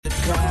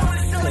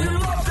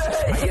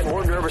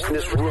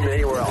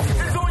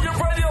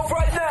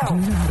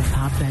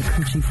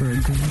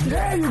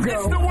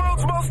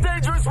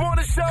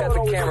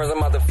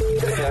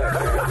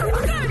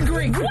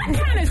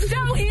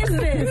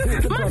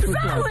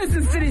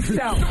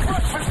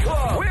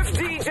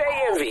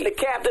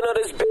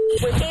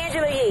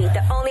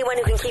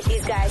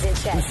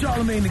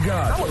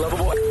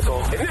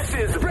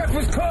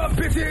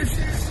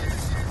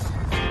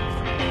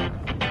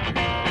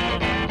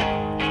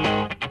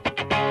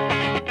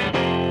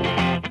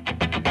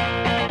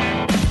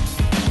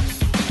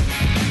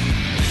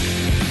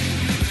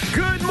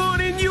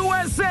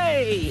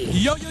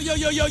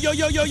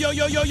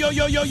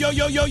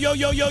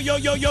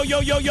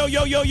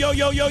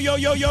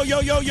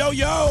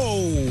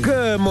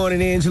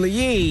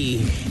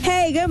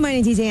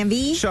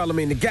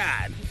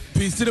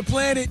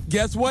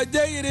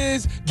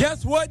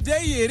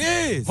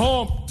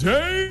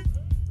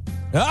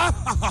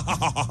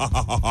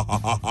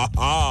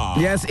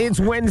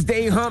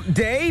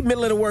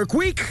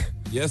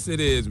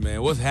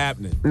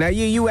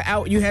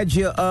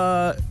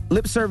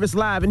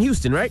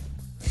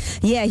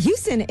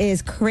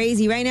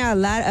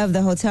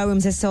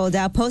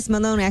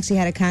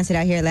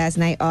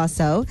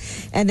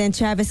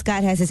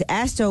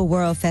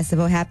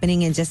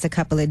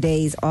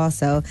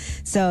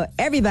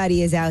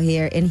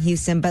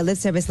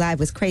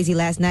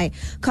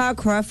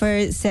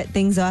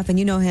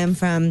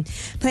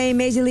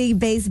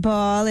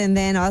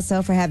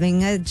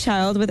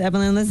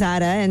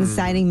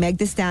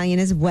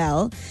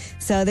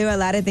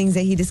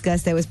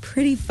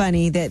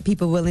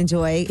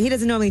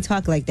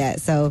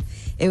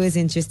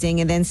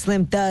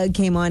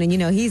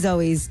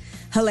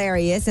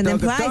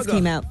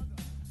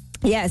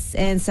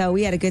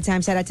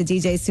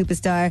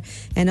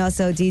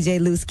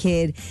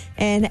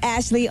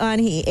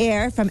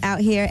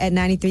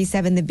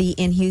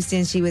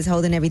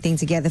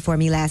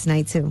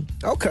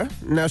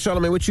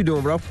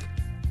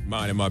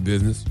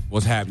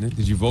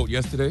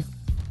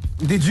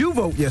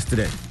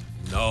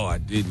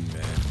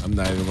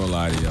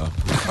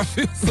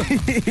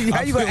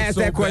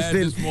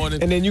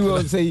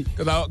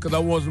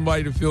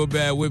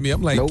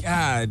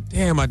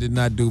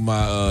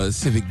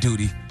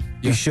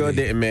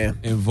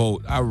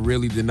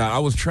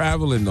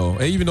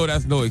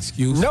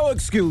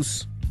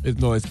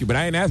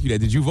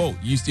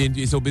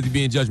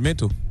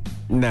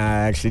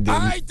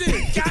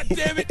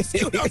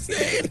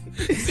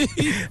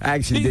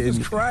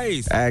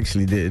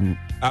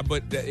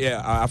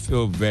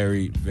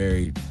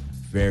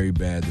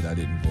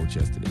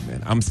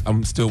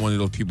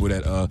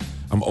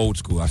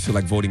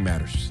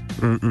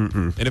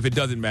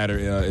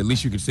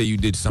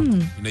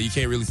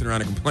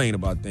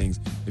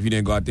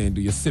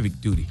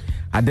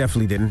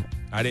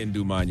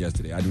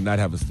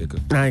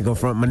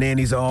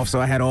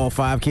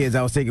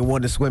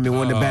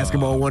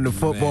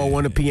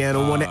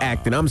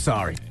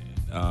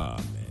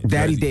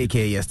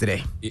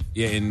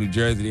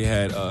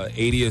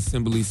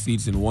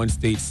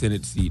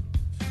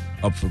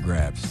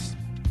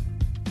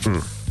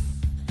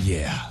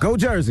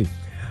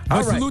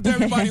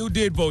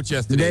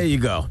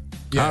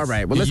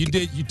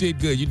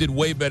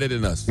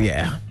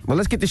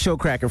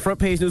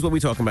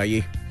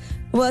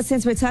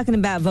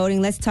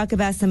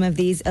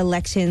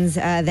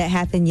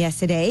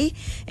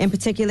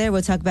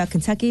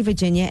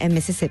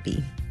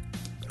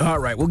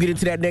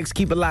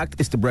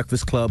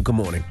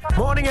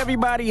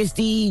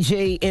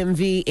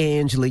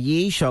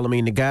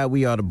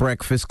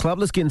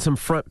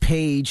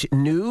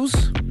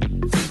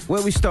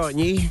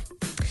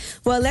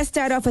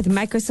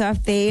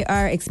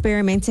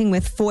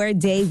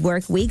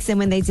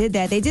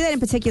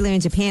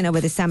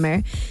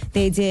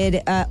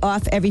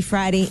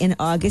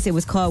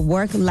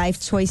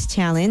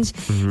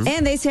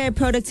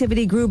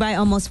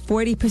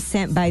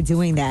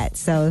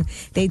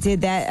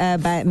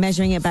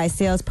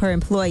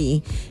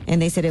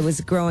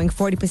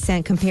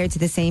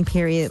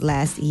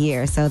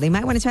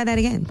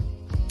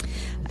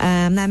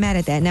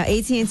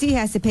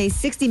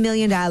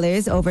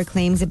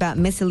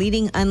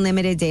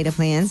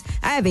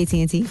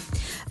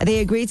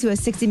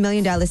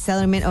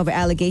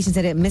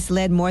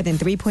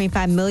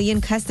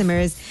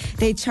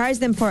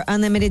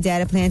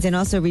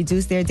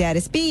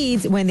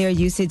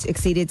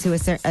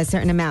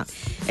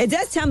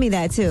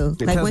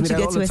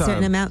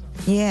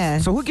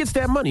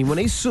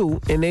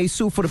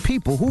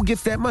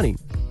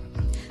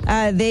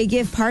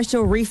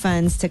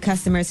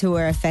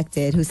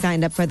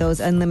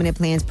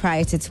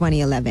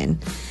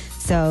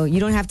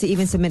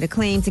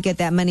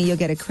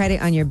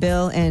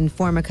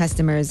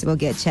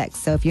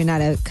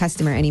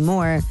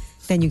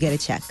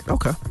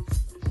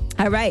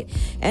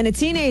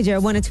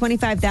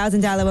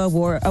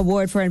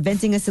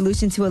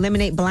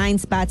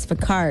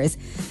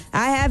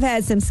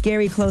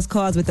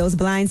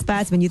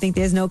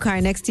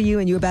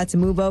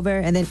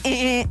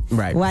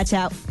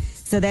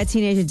So that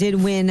teenager did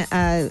win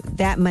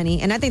that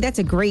money. And I think that's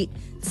a great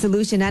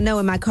solution. I know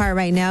in my car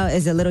right now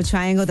is a little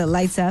triangle that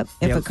lights up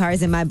if a car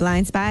is in my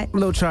blind spot. A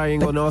little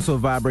triangle, and also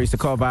vibrates. The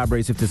car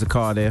vibrates if there's a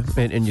car there,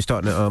 and you're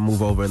starting to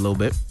move over a little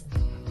bit.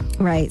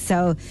 Right.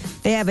 So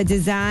they have a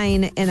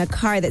design in a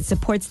car that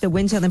supports the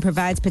windshield and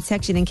provides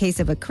protection in case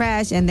of a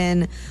crash. And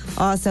then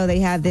also they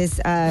have this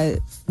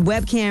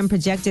webcam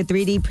projector,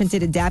 3D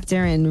printed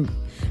adapter, and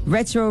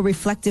retro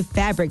reflective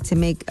fabric to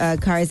make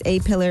cars'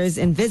 A-pillars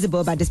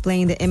invisible by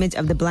displaying the image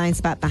of the blind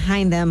spot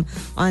behind them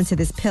onto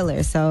this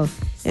pillar. So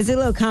it's a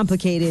little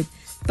complicated,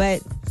 but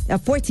a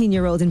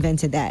 14-year-old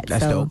invented that.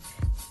 That's dope.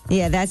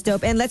 Yeah, that's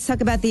dope. And let's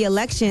talk about the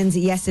elections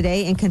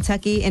yesterday in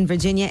Kentucky, in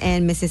Virginia,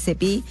 and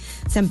Mississippi.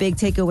 Some big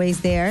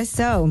takeaways there.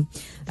 So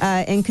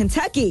in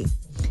Kentucky,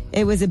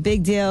 it was a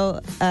big deal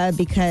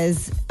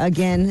because,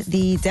 again,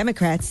 the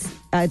Democrats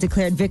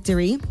declared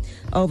victory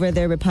over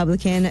the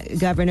Republican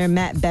governor,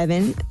 Matt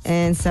Bevin.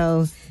 And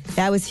so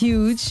that was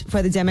huge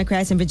for the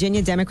Democrats. In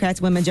Virginia,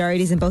 Democrats won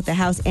majorities in both the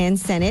House and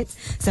Senate.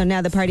 So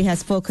now the party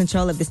has full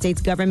control of the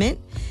state's government.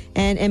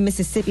 And in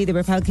Mississippi, the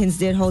Republicans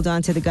did hold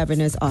on to the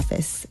governor's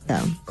office. So.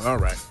 All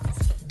right.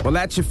 Well,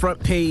 that's your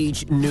front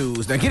page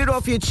news. Now get it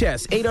off your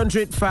chest.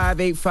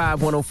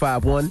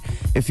 800-585-1051.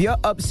 If you're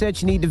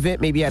upset, you need to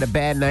vent, maybe you had a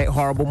bad night,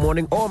 horrible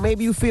morning, or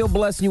maybe you feel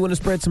blessed and you want to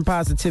spread some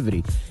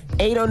positivity.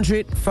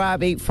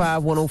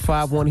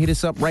 800-585-1051. Hit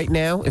us up right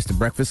now. It's The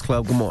Breakfast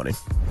Club. Good morning.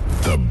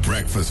 The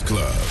Breakfast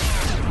Club.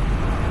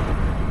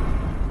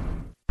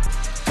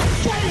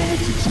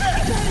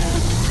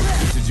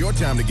 This is your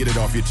time to get it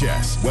off your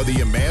chest, whether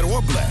you're mad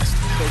or blessed.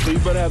 So you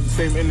better have the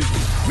same energy.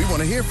 We want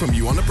to hear from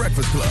you on The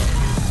Breakfast Club.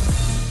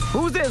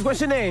 Who's this? What's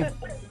your name?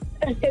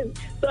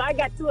 So I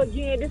got to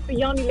again. This is the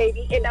Yoni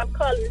lady, and I'm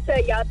calling to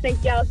tell y'all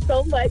thank y'all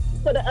so much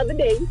for the other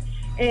day.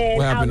 And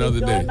What happened I was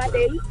the other enjoying my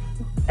day.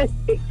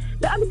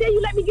 The other day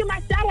you let me get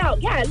my shout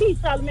out. Yeah, at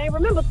least Charlamagne,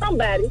 remember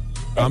somebody.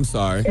 I'm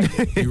sorry.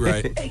 You're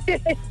right.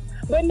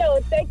 But no,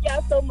 thank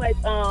y'all so much.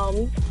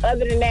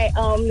 Other than that,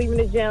 leaving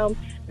the gym,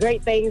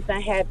 great things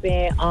that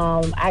happened.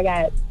 I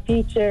got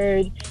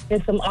featured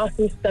in some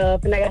awesome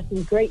stuff, and I got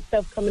some great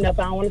stuff coming up.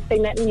 I don't want to say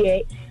nothing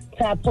yet.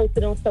 So I post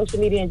it on social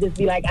media and just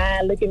be like,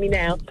 look at me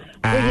now.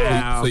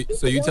 Ow.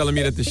 So you telling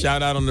me that the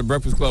shout out on the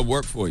Breakfast Club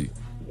worked for you?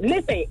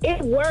 Listen,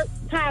 it worked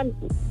times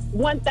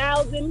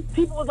 1,000.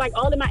 People was like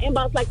all in my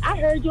inbox, like, I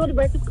heard you on the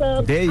Breakfast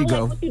Club. There you I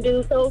go. like what you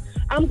do, so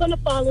I'm going to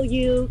follow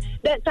you,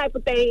 that type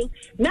of thing.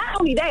 Not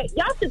only that,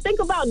 y'all should think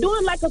about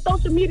doing like a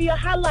social media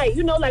highlight.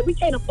 You know, like we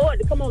can't afford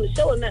to come on the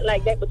show or nothing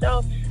like that, but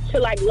y'all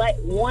should like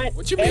want.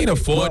 What you mean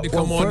afford to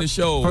come on the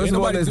show? First Ain't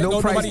of all, nobody, there's no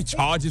price. nobody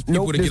charges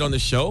people to get on the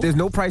show. There's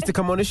no price to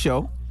come on the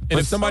show. And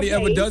if somebody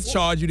ever does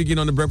charge you to get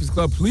on the Breakfast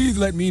Club, please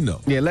let me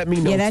know. Yeah, let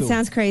me know. Yeah, that too.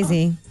 sounds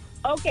crazy.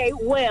 Okay,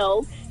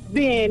 well,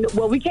 then,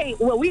 we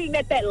ain't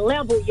at that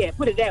level yet,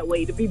 put it that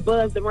way, to be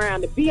buzzed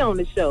around, to be on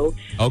the show.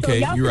 Okay,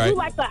 so y'all you're should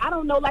right. do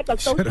like a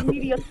social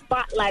media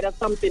spotlight or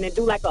something and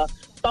do like a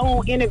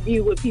phone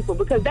interview with people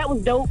because that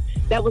was dope.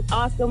 That was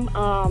awesome.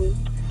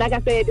 Like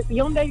I said, it's the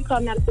young lady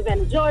calling out of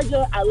Savannah,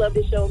 Georgia. I love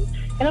this show.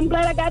 And I'm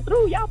glad I got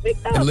through. Y'all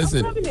picked up. And listen,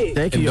 I'm loving it.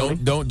 Thank you.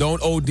 and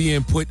don't OD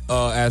and put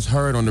as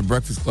heard on the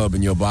Breakfast Club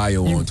in your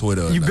bio on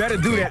Twitter. You better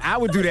do that. I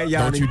would do that,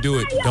 Yanni. Don't you do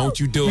it. Don't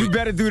you do it. You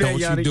better do that, Don't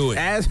Yanni. you do it.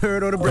 As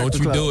heard on the Don't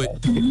Breakfast you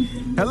Club. do it.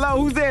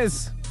 Hello, who's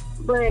this?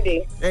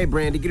 Brandy. Hey,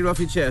 Brandy, get it off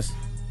your chest.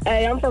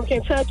 Hey, I'm from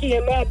Kentucky,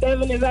 and Matt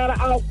Devin is out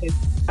of office.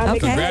 I'm Okay.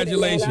 excited,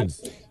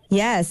 Congratulations.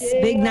 Yes,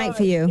 big night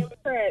for you.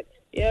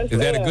 Yes, Is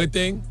that a ma'am. good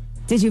thing?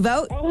 Did you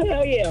vote? Oh,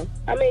 hell yeah.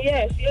 I mean,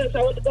 yes,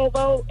 I went to go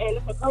vote, and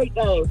it's a great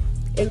thing.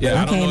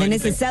 Yeah, I don't Okay, know then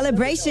it's a anything.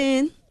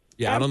 celebration.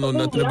 Yeah, I don't know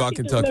nothing about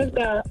Kentucky.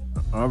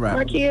 All My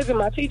right. kids and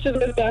my teachers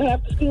missed out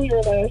half the school year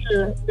last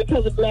year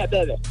because of Matt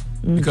Bevin.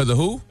 Because of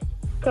who?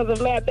 Because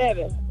of Matt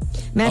Bevin.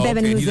 Matt Oh, Bevin,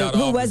 okay, he's out of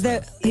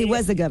he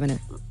was the governor.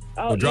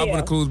 Oh, Well, drop yeah.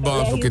 the clues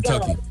bomb Yeah, for he's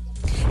Kentucky.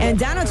 gone. And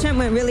Donald Trump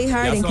went really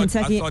hard Yeah, in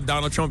Kentucky. I saw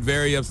Donald Trump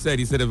very upset.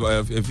 He said,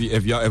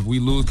 "If we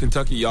lose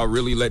Kentucky, y'all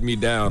really let me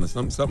down," or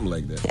something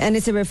like that. And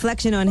it's a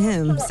reflection on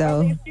him,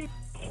 so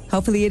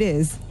hopefully it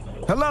is.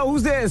 Hello,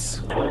 who's this?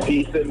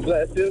 Peace and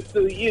blessings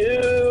to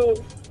you.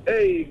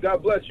 Hey,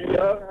 God bless you,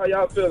 y'all. How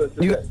y'all feeling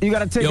today? You got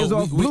to take us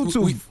off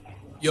Bluetooth.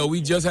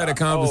 We just had a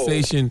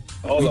conversation.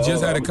 I'm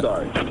sorry.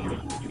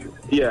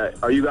 Yeah,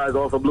 are you guys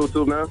on for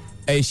Bluetooth now?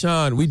 Hey,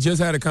 Sean, we just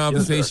had a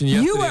conversation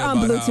yesterday. You were on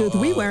about Bluetooth. how,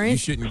 We weren't. You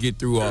shouldn't get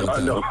through all the I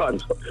time. know.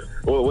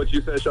 Well, what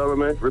you said,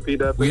 Charlamagne? Repeat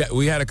that, please.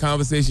 We had a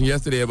conversation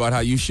yesterday about how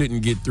you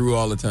shouldn't get through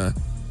all the time.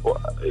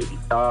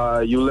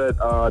 You let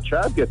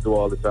Trav get through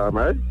all the time,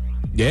 right?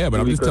 Yeah, but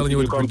I'm just telling you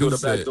what the come through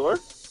producer the back said. door?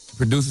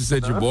 Producer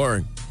said you're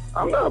boring.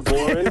 I'm not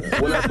boring.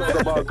 When I talk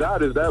about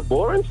God, is that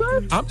boring,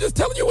 sir? I'm just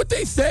telling you what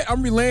they said.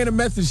 I'm relaying a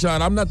message,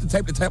 Sean. I'm not the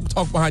type to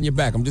talk behind your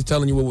back. I'm just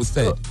telling you what was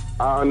said.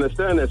 I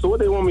understand that. So what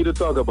they want me to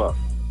talk about?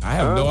 I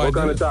have no What idea.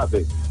 kind of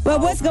topic? Well,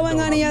 what's going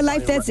on in your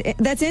life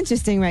that's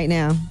interesting right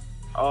now?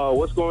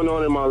 What's going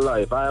on in my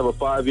life? I have a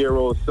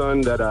 5-year-old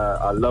son that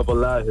I love a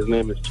lot. His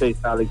name is Chase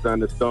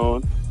Alexander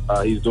Stone.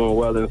 He's doing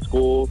well in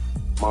school.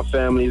 My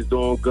family is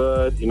doing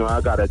good. You know,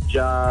 I got a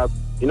job.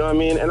 You know what I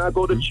mean? And I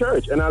go to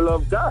church, and I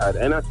love God,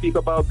 and I speak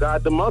about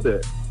God the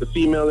Mother, the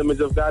female image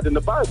of God in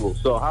the Bible.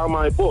 So how am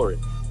I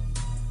boring?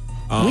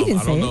 We didn't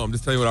I say don't it. know. I'm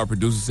just telling you what our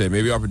producer said.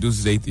 Maybe our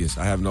producer's atheist.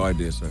 I have no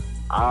idea, sir.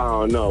 I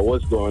don't know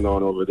what's going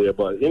on over there,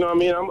 but you know what I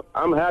mean?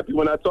 I'm happy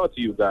when I talk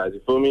to you guys.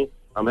 You feel me?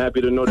 I'm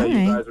happy to know that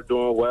you guys are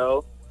doing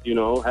well. You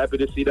know, happy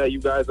to see that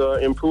you guys are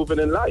improving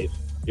in life.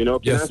 You know,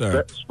 can Yes,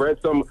 sir. Spread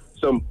some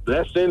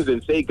blessings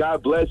and say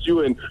God bless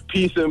you and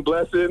peace and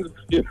blessings.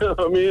 You know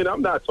what I mean?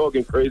 I'm not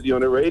talking crazy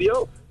on the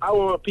radio. I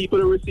want people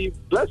to receive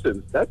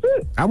blessings. That's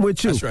it. I'm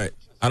with you. That's right.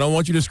 I don't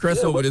want you to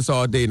stress over this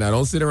all day now.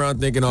 Don't sit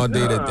around thinking all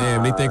day that,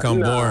 damn, they think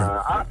I'm boring.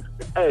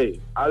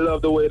 I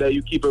love the way that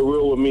you keep it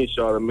real with me,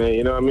 Charlamagne.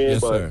 You know what I mean?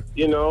 Yes, but, sir.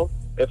 you know,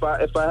 if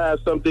I have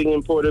something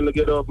important to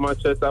get off my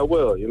chest, I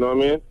will. You know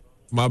what I mean?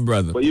 My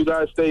brother. But you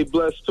guys stay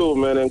blessed, too,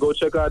 man, and go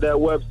check out that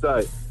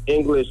website,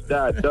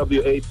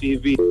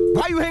 English.watv.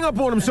 Why you hang up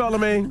on him,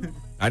 Charlamagne?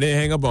 I didn't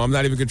hang up on. I'm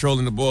not even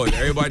controlling the board.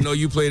 Everybody know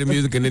you play the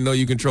music and they know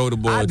you control the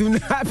board. I do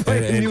not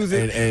play the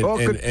music or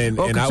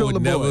control the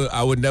board.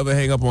 I would never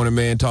hang up on a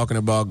man talking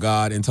about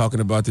God and talking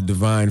about the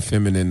divine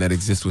feminine that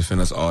exists within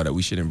us all that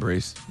we should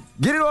embrace.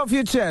 Get it off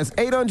your chest.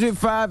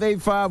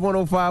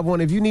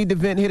 800-585-1051. If you need to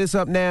vent, hit us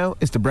up now.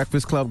 It's the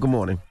Breakfast Club. Good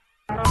morning.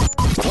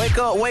 Wake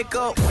up, wake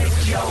up.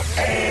 Wake your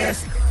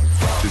ass.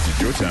 This is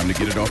your time to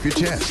get it off your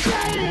chest.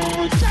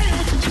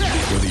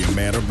 Whether you're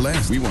mad or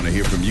blessed, we want to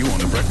hear from you on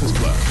the Breakfast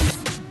Club.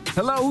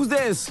 Hello, who's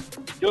this?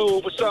 Yo,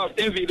 what's up,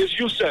 Envy? This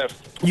Yusef.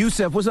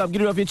 Yusef, what's up?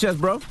 Get it off your chest,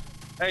 bro.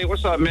 Hey,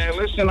 what's up, man?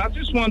 Listen, I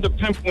just wanted to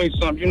pinpoint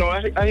something. You know,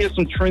 I hear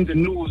some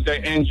trending news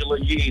that Angela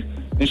Yee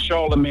and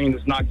Charlamagne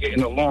is not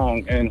getting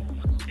along. And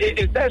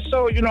is that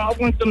so? You know, I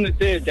want them to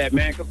do that,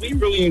 man, because we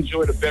really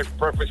enjoy the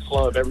Breakfast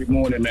Club every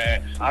morning,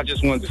 man. I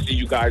just wanted to see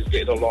you guys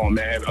getting along,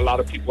 man. A lot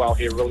of people out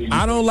here really...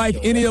 I don't like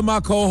any of my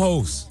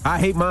co-hosts. I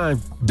hate mine.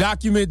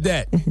 Document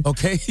that,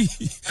 okay?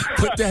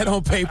 Put that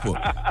on paper,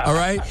 all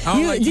right? I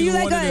don't like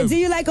either one of them. Do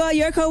you like all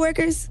your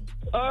coworkers?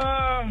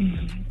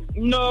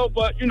 No,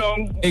 but, you know...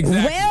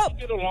 Exactly. Well...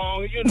 Get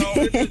along, you know,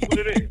 it is what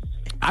it is.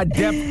 I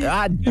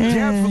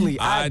definitely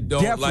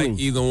like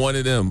either one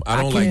of them.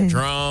 I don't like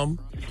Drum.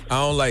 I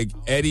don't like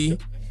Eddie.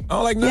 I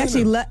don't like none of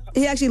them.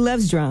 He actually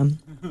loves Drum.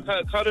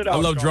 Cut it out. I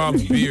love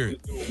Drum's beard.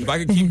 If I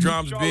could keep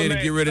Drum's beard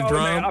and get rid of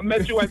Drum. I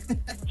met you at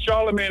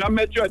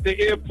the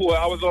airport.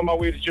 I was on my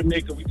way to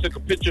Jamaica. We took a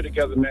picture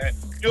together, man.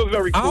 You were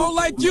very cool. I don't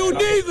like you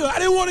neither. I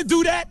didn't want to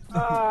do that.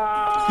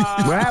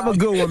 Well, have a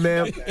good one,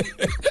 man.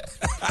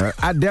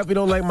 I definitely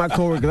don't like my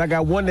coworkers. I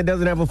got one that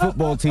doesn't have a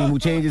football team who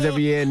changes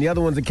every year, and the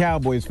other one's a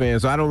Cowboys fan,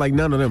 so I don't like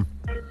none of them.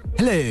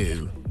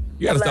 Hello.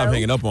 You got to stop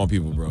hanging up on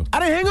people, bro. I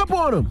didn't hang up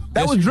on him.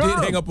 That was Drum. You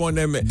did hang up on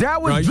that man.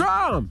 That was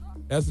Drum.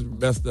 That's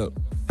messed up.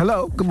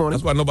 Hello. Good morning.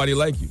 That's why nobody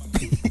like you.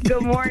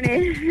 Good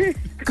morning.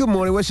 Good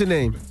morning. What's your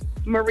name?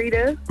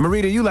 Marita.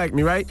 Marita, you like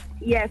me, right?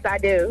 Yes, I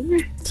do.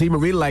 See,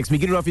 Marita likes me.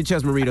 Get it off your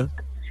chest, Marita.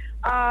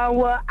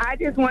 Well, I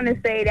just want to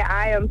say that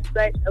I am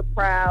such a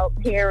proud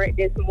parent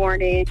this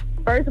morning.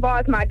 First of all,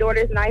 it's my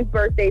daughter's 9th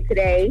birthday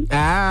today.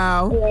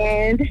 Ow.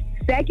 And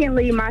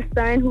secondly, my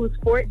son, who's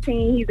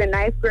 14, he's in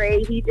 9th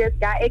grade. He just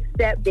got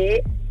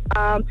accepted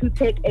to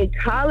take a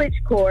college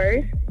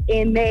course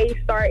in May,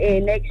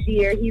 starting next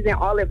year. He's in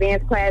all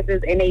advanced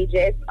classes, and they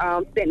just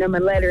sent him a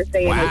letter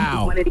saying that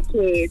he's one of the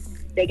kids.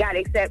 They got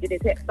accepted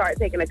to start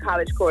taking a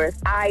college course.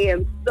 I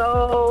am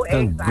so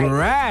excited.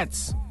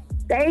 Congrats.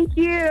 Thank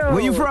you. Where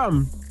you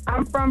from?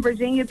 I'm from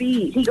Virginia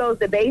Beach. He goes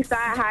to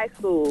Bayside High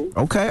School.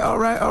 Okay, all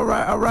right.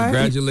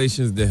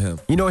 Congratulations to him.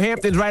 You know,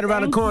 Hampton's right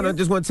around the corner. You.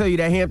 Just want to tell you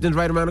that Hampton's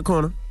right around the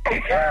corner.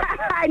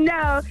 I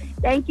know.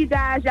 Thank you,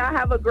 guys. Y'all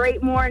have a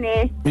great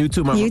morning. You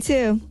too, Mama. You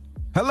too.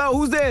 Hello,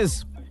 who's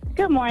this?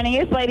 Good morning.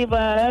 It's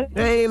Ladybug.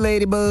 Hey,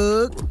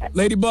 Ladybug.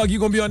 Ladybug, you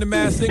going to be on The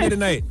Masked Singer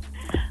tonight?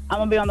 I'm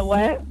going to be on the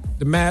what?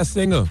 The Masked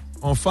Singer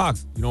on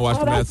Fox. You don't watch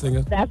The Masked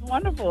Singer? That's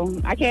wonderful.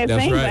 I can't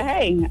That's sing, right. but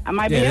hey, I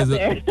might be up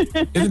there.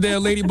 Isn't there a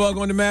Ladybug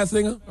on The Masked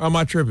Singer? Or am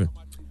I tripping?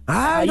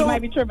 You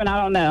might be tripping. I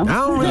don't know. I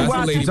don't really That's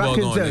watch it, so I Ladybug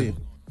couldn't on tell there. you.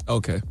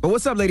 Okay. But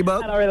what's up,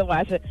 Ladybug? I don't really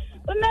watch it.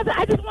 But nothing.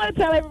 I just want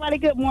to tell everybody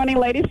good morning,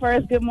 ladies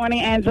first. Good morning,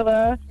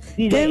 Angela.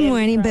 Good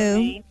morning,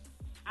 boo.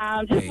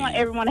 Just want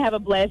everyone to have a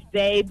blessed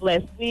day,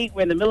 blessed week.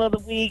 We're in the middle of the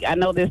week. I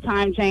know this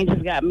time change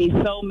has got me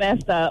so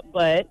messed up,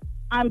 but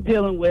I'm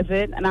dealing with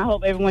it. And I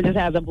hope everyone just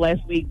has a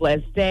blessed week,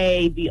 blessed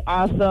day. Be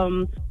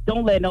awesome.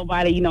 Don't let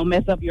nobody,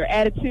 mess up your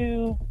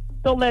attitude.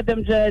 Don't let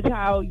them judge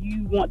how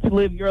you want to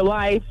live your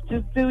life.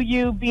 Just do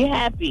you. Be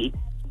happy.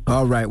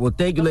 All right. Well,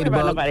 thank you,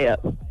 Ladybug. Nobody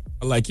else.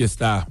 I like your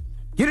style.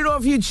 Get it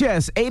off your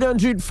chest.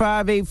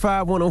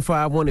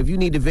 800-585-1051. If you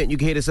need to vent, you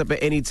can hit us up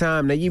at any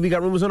time. Now, we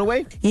got rumors on the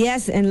way?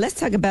 Yes, and let's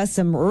talk about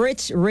some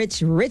rich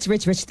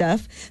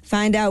stuff.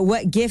 Find out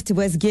what gift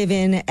was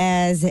given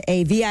as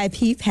a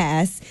VIP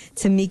pass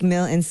to Meek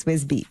Mill and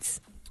Swizz Beatz.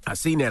 I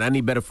seen that. I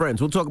need better friends.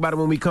 We'll talk about it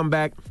when we come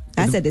back.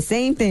 I said the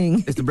same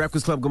thing. It's the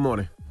Breakfast Club. Good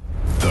morning.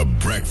 The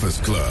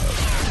Breakfast Club.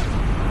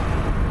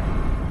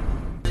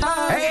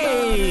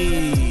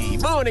 Hey!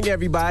 Morning,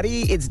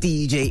 everybody. It's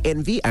DJ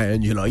Envy,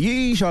 Angela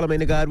Yee, Charlamagne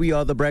the God. We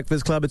are the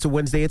Breakfast Club. It's a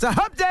Wednesday. It's a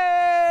hump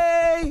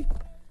day!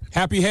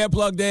 Happy hair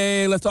plug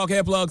day. Let's talk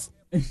hair plugs.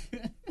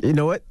 You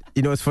know what?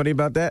 You know what's funny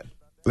about that?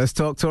 Let's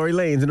talk Tory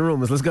Lanez and the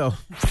rumors. Let's go.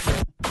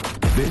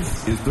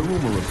 This is the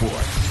Rumor Report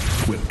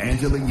with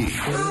Angela Yee.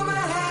 On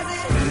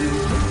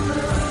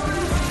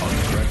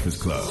the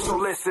Breakfast Club. So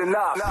listen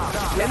up.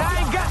 And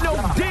I ain't got no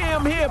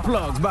damn hair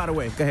plugs, by the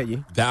way. Go ahead,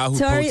 you.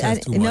 Tory,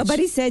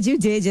 nobody said you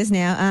did just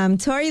now.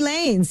 Tory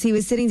Lanez, he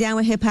was sitting down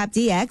with Hip Hop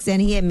DX,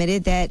 and he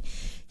admitted that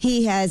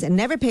he has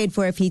never paid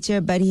for a feature,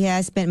 but he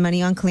has spent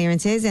money on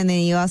clearances. And then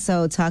he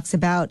also talks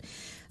about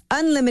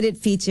unlimited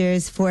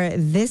features for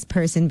this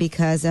person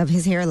because of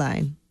his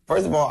hairline.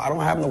 First of all, I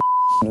don't have no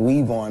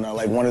weave on, or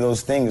like one of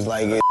those things.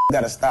 Like, it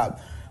gotta stop.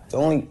 The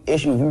only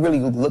issue, if you really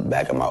look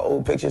back at my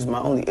old pictures,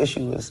 my only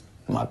issue was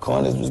my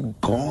corners was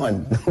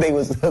gone. They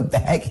was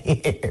back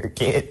here,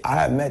 kid. I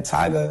had met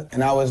Tyga,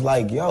 and I was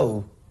like,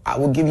 yo, I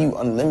will give you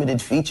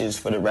unlimited features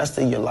for the rest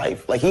of your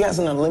life. Like, he has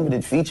an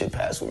unlimited feature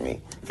pass with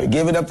me. For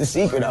Give It Up the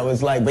Secret, I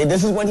was like, but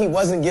this is when he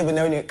wasn't giving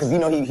everything, because, you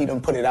know, he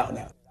done put it out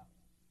now.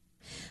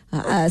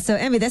 So,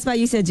 Envy, that's why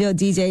you said you'll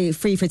DJ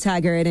free for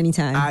Tiger at any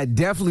time. I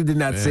definitely did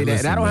not say that.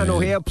 And I don't have no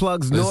hair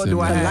plugs, nor do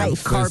I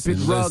have carpet,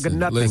 rug, or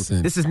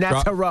nothing. This is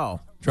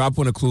natural. Drop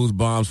one of Clues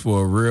bombs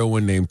for a real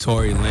one named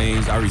Tory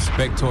Lanez. I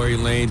respect Tory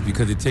Lanez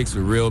because it takes a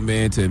real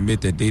man to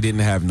admit that they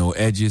didn't have no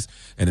edges,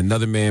 and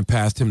another man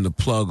passed him the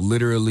plug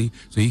literally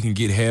so he can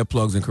get hair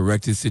plugs and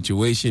correct his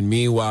situation.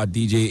 Meanwhile,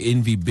 DJ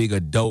Envy, big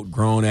adult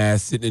grown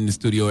ass, sitting in the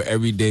studio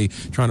every day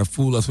trying to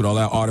fool us with all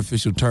that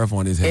artificial turf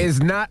on his head. It's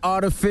not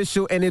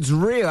artificial, and it's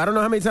real. I don't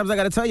know how many times I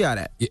got to tell y'all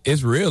that.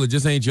 It's real. It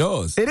just ain't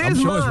yours. I'm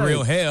sure mine. It's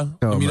real hair.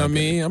 Oh, I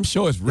mean, I'm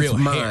sure it's real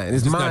it's hair. Mine.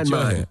 It's just mine. not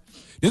your hair.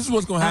 This is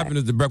what's going to happen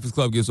as the Breakfast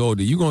Club gets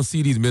older. You're going to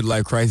see these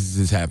midlife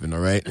crises happen, all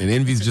right? And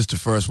Envy's just the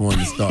first one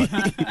to start.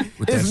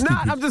 It's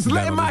not. I'm just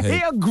letting my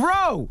hair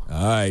grow. All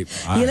right.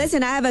 Yeah,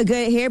 listen, I have a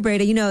good hair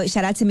braider. You know,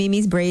 shout out to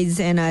Mimi's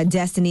Braids and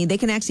Destiny. They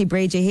can actually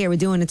braid your hair. We're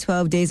doing the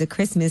 12 days of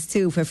Christmas,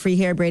 too, for free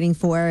hair braiding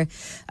for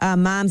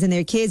moms and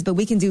their kids. But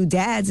we can do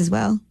dads as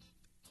well.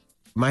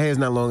 My hair's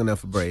not long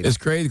enough for braiding. It's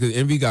crazy because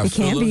Envy got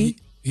filler.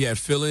 He had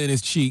filler in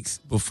his cheeks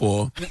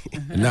before,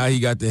 and now he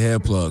got the hair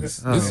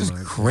plugs. This is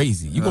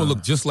crazy. You're going to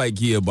look just like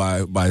Gia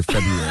by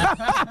February.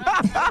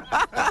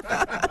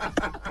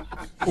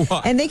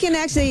 And they can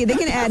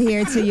add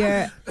hair to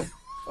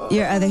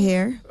your other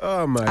hair.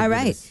 Oh, my All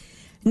right. goodness.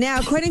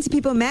 Now, according to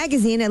People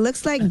magazine, it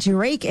looks like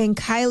Drake and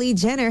Kylie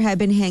Jenner have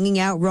been hanging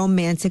out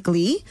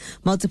romantically.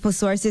 Multiple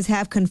sources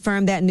have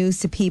confirmed that news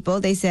to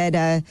People. They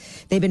said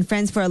they've been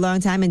friends for a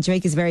long time, and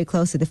Drake is very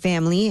close to the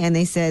family. And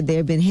they said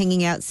they've been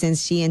hanging out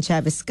since she and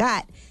Travis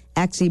Scott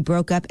actually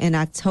broke up in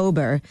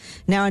October.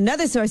 Now,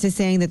 another source is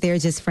saying that they're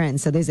just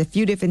friends. So there's a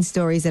few different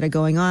stories that are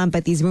going on,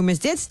 but these rumors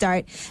did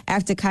start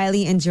after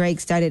Kylie and Drake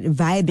started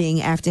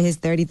vibing after his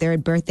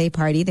 33rd birthday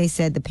party. They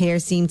said the pair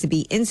seemed to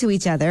be into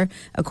each other,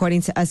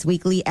 according to Us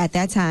Weekly at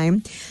that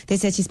time. They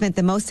said she spent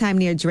the most time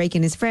near Drake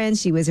and his friends.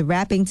 She was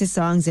rapping to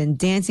songs and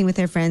dancing with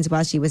her friends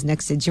while she was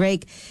next to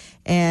Drake,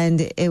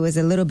 and it was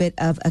a little bit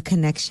of a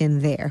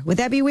connection there. Would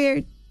that be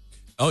weird?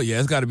 Oh, yeah,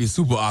 it's got to be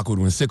super awkward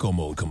when Sicko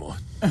Mode come on.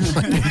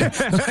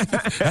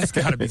 That's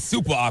got to be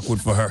super awkward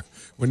for her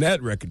when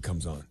that record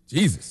comes on.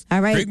 Jesus.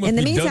 All right. Drake must In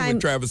the be done meantime,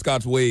 with Travis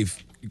Scott's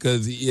wave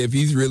because if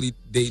he's really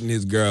dating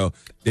his girl,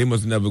 they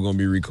must never going to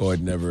be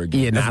recording ever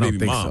again. Yeah, no, That's I don't baby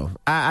think mom. so.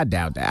 I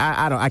doubt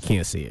that. I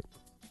can't see it.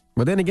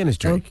 But then again, it's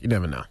Drake. You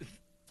never know.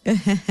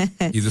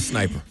 He's a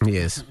sniper. He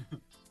is.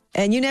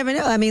 And you never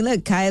know. I mean,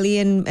 look, Kylie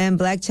and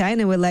Black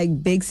China were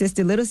like big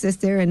sister, little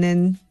sister, and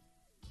then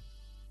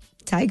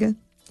Tyga.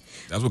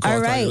 That's what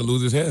caused Tyga to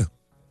lose his hair.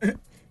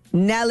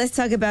 Now let's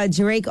talk about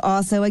Drake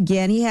also.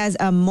 Again, he has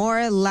a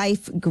More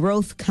Life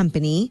Growth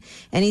Company,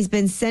 and he's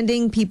been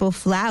sending people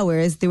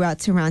flowers throughout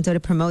Toronto to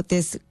promote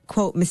this,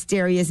 quote,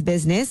 mysterious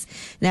business.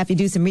 Now, if you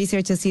do some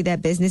research, you'll see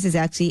that business is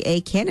actually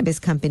a cannabis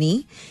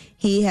company.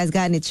 He has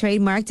gotten it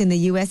trademarked in the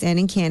U.S. and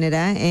in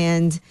Canada,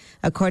 and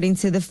according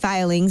to the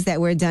filings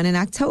that were done in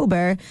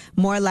October,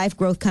 More Life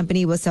Growth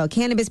Company will sell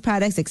cannabis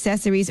products,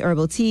 accessories,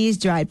 herbal teas,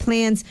 dried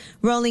plants,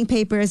 rolling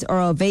papers,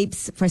 oral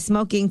vapes for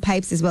smoking,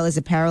 pipes, as well as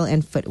apparel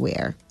and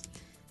footwear.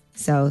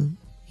 So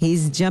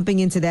he's jumping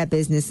into that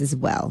business as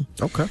well.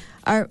 Okay.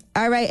 All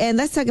right, and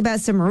let's talk about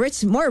some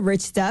more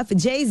rich stuff.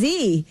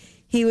 Jay-Z,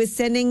 he was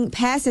sending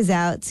passes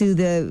out to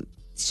the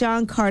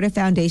Sean Carter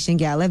Foundation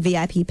Gala,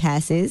 VIP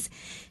passes.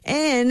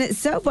 And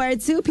so far,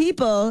 2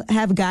 people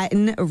have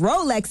gotten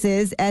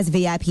Rolexes as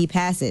VIP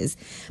passes.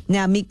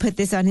 Now, Meek put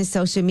this on his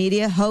social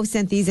media. Hov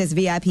sent these as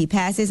VIP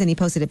passes, and he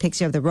posted a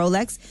picture of the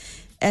Rolex.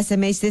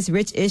 SMH, this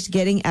rich-ish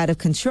getting out of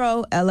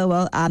control.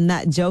 LOL, I'm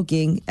not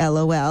joking.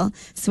 LOL.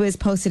 Swizz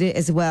posted it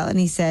as well, and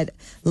he said,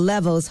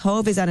 levels.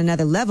 Hov is on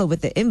another level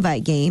with the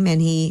invite game, and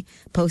he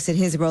posted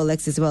his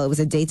Rolex as well. It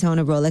was a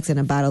Daytona Rolex and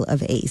a bottle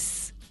of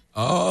Ace.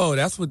 Oh,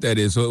 that's what that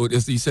is. So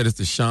you said it's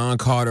the Sean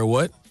Carter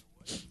what?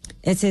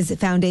 It's his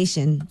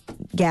foundation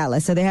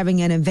gala. So they're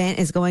having an event.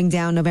 It's going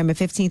down November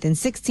 15th and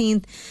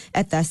 16th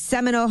at the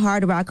Seminole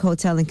Hard Rock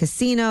Hotel and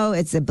Casino.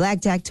 It's a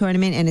blackjack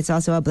tournament, and it's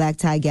also a black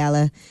tie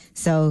gala.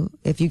 So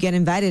if you get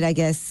invited, I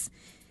guess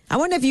I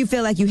wonder if you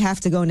feel like you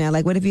have to go now.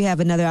 Like, what if you have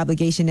another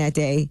obligation that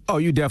day? Oh,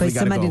 you definitely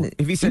got to go.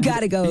 If he sends you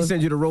gotta go. He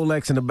sends you the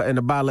Rolex and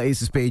a bottle of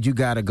Ace of Spades, you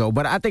got to go.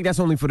 But I think that's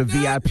only for the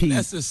Not VIP.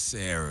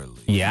 necessarily.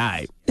 Yeah, all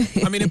right.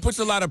 I mean, it puts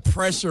a lot of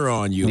pressure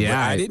on you. Yeah, but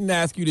all I right. didn't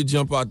ask you to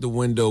jump out the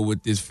window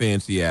with this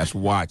fancy-ass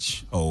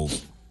watch. Oh,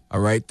 all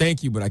right?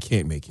 Thank you, but I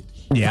can't make it.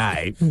 Yeah, all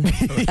right.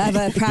 I have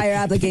a prior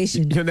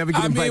obligation. You'll never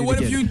get invited what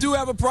again. if you do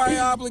have a prior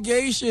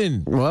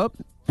obligation? Well,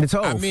 it's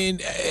over. I mean,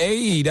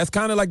 hey, that's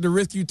kind of like the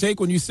risk you take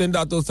when you send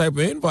out those type of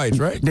invites,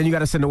 right? Then you got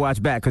to send the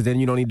watch back because then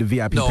you don't need the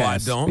VIP No,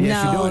 pass. I don't.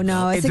 Yes, you do.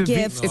 No, it's a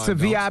gift. It's a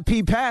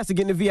VIP pass to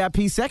get in the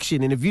VIP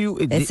section, and if you're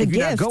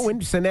not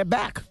going, send that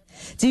back.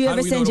 Do you How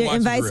ever do we know send the your watch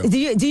is invites?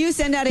 real? Do you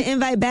send out an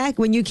invite back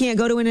when you can't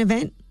go to an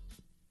event?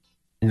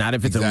 Not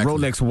if it's Exactly. a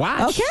Rolex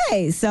watch.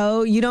 Okay,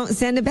 so you don't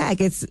send it back.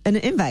 It's an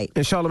invite.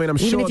 And Charlamagne, I'm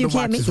Even sure if you the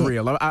can't watch is make it.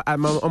 real.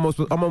 I'm almost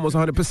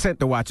 100%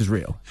 the watch is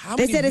real. How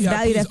They many said it's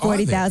valued VIPs at are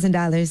there?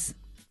 $40,000.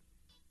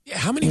 Yeah,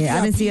 how many Yeah,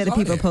 I didn't see VIPs other are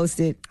people there? post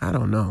it. I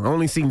don't know. I've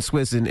only seen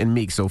Swiss and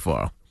Meek so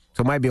far.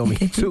 So it might be only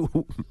two.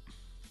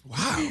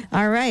 Wow.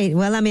 All right.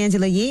 Well, I'm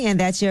Angela Yee, and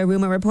that's your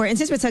rumor report. And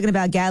since we're talking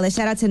about gala,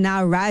 shout out to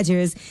Nile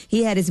Rodgers.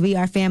 He had his We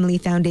Are Family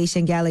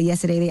Foundation gala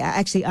yesterday. They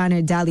actually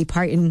honored Dolly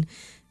Parton,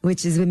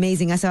 which is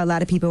amazing. I saw a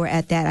lot of people were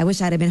at that. I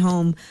wish I'd have been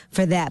home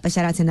for that, but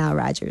shout out to Nile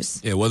Rodgers.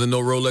 Yeah, wasn't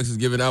no Rolexes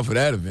given out for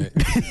that event.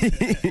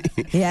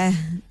 Yeah.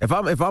 If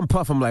I'm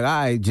Puff, I'm like,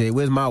 all right, Jay,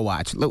 where's my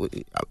watch? Look,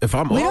 if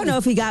I'm We don't know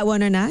if he got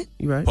one or not.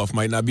 You right? Puff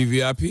might not be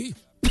VIP.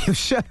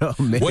 Shut up,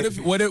 man. What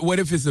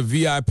if it's a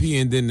VIP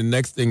and then the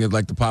next thing is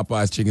like the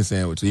Popeyes chicken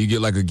sandwich? So you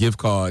get like a gift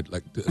card,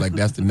 like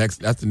that's the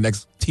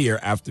next tier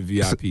after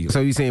VIP. So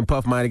you saying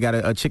Puff might have got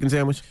a chicken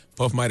sandwich?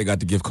 Puff might have got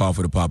the gift card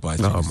for the Popeyes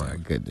chicken Oh sandwich.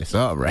 my goodness!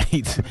 All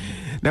right.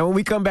 Now when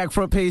we come back,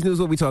 front page news.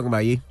 What we talking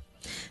about, Yee?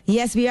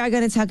 Yes, we are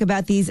going to talk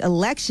about these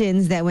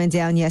elections that went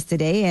down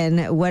yesterday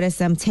and what are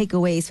some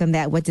takeaways from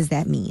that? What does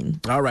that mean?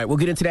 All right, we'll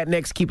get into that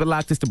next. Keep it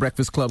locked. It's the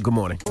Breakfast Club. Good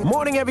morning.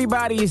 Morning,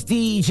 everybody. It's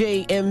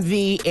DJ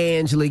MV,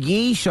 Angela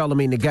Yee,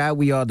 Charlamagne the Guy.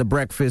 We are the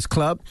Breakfast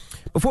Club.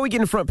 Before we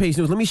get in front page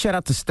news, let me shout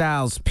out to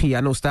Styles P.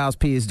 I know Styles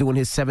P is doing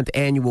his 7th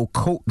annual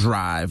coat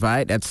drive, all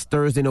right? That's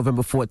Thursday,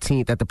 November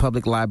 14th at the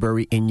Public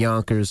Library in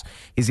Yonkers.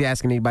 He's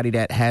asking anybody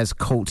that has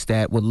coats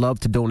that would love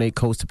to donate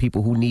coats to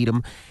people who need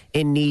them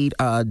in need.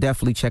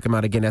 Definitely check him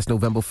out again. That's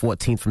November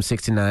 14th from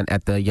 6 to 9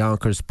 at the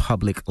Yonkers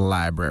Public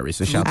Library.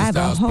 So shout I out to have a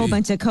Styles whole P.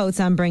 bunch of coats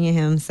I'm bringing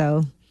him,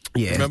 so.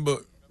 Yeah.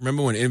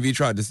 Remember when Envy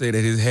tried to say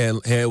that his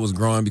hair was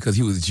growing because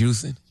he was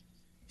juicing?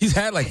 He's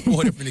had like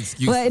 4 different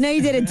excuses. Well, no,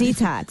 you did a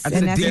detox. I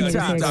did a that's when Yeah, his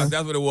hair detox. goes.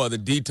 That's what it was. The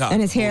detox.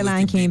 And his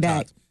hairline Holistic came detox.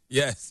 back.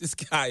 Yes, this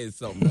guy is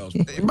something else.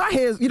 bro. My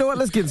hair's, you know what?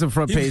 Let's get some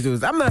front page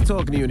news. I'm not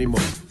talking to you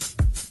anymore.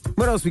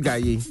 What else we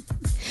got, Yee?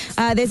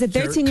 There's a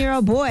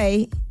 13-year-old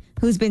boy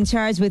who's been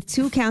charged with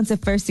 2 counts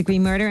of first-degree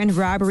murder and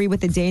robbery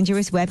with a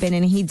dangerous weapon,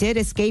 and he did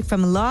escape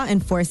from law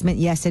enforcement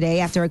yesterday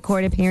after a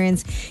court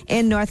appearance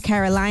in North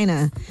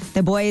Carolina.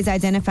 The boy is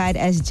identified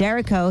as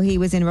Jericho. He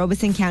was in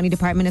Robeson County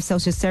Department of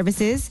Social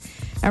Services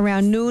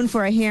around noon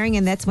for a hearing,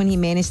 and that's when he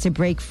managed to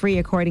break free,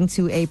 according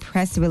to a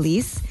press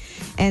release.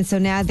 And so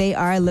now they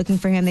are looking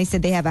for him. They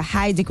said they have a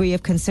high degree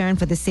of concern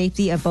for the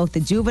safety of both the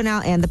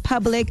juvenile and the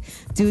public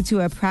due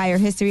to a prior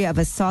history of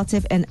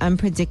assaultive and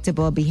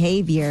unpredictable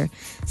behavior.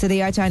 So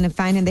they are trying to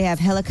find him. They have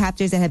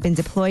helicopters that have been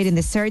deployed in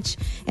the search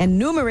and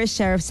numerous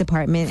sheriff's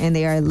department, and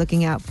they are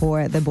looking out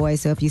for the boy.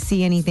 So if you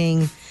see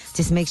anything,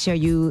 just make sure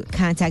you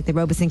contact the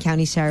Robeson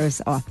County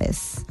Sheriff's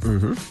Office.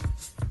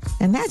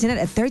 Mm-hmm. Imagine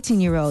that, a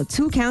 13-year-old,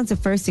 2 counts of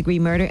first-degree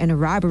murder and a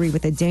robbery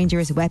with a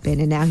dangerous weapon,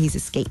 and now he's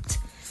escaped.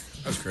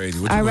 That's crazy.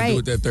 What you gonna do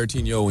with that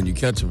 13-year-old when you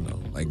catch him, though?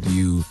 Like, do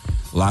you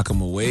lock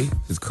him away?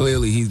 Because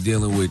clearly he's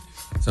dealing with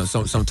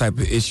some type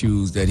of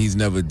issues that he's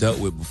never dealt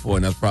with before,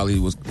 and that's probably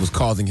was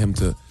causing him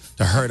to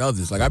hurt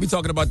others. Like, I be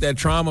talking about that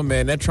trauma,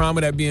 man. That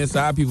trauma that be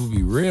inside people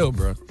be real,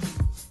 bro.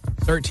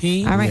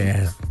 13? All right.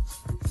 Yeah.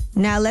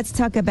 Now let's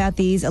talk about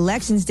these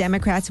elections.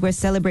 Democrats were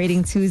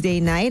celebrating Tuesday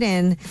night,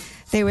 and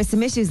there were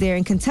some issues there.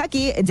 In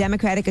Kentucky,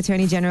 Democratic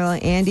Attorney General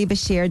Andy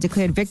Beshear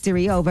declared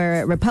victory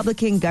over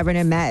Republican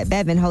Governor Matt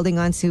Bevin, holding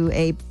on to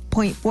a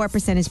 0.4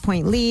 percentage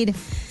point lead.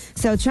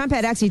 So Trump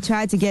had actually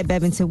tried to get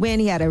Bevin to win.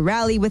 He had a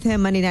rally with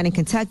him Monday night in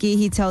Kentucky.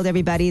 He told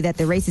everybody that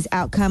the race's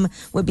outcome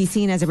would be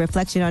seen as a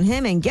reflection on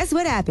him. And guess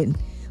what happened?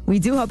 We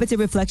do hope it's a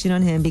reflection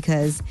on him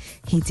because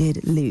he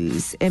did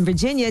lose. In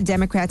Virginia,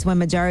 Democrats won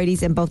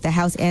majorities in both the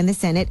House and the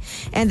Senate.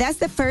 And that's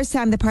the first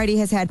time the party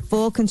has had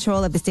full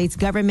control of the state's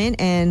government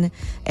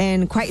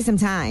in quite some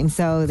time.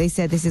 So they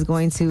said this is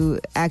going to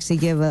actually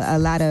give a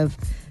lot of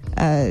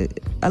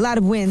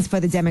wins for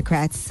the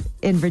Democrats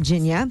in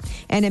Virginia.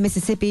 And in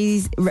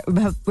Mississippi,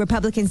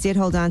 Republicans did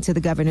hold on to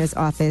the governor's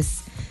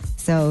office.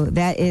 So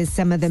that is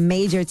some of the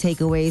major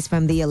takeaways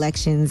from the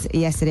elections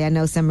yesterday. I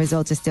know some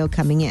results are still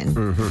coming in.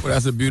 Mm-hmm. Well,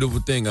 that's a beautiful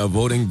thing.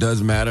 Voting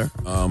does matter.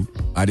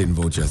 I didn't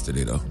vote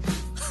yesterday, though.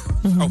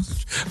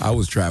 Mm-hmm. I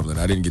was traveling.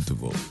 I didn't get to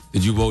vote.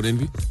 Did you vote,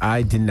 Envy?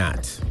 I did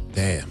not.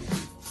 Damn.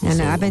 I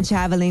know. I've been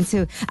traveling,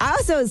 too. I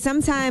also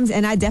sometimes,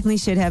 and I definitely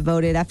should have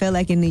voted. I feel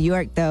like in New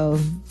York, though,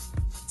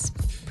 it's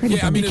Pretty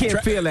Yeah, I mean, you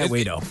can't feel that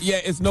way, though. Yeah,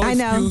 it's no I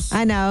know, excuse.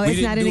 I know. We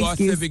It's not didn't an do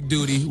excuse. our civic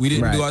duty. We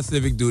didn't do our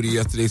civic duty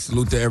yesterday.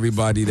 Salute to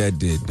everybody that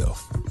did, though.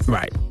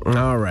 Right.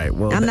 All right.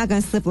 Well, I'm not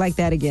going to slip like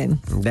that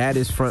again. that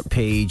is front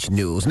page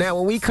news. Now,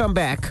 when we come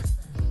back,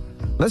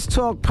 let's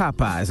talk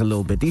Popeyes a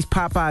little bit. These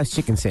Popeyes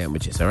chicken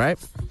sandwiches, all right?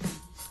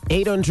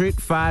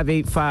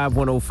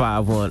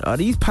 800-585-1051. Are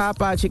these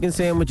Popeye chicken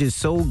sandwiches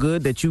so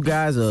good that you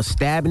guys are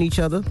stabbing each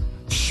other,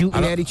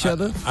 shooting at each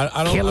other,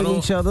 killing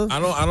each other, I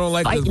don't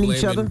like fighting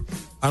each other?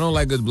 I don't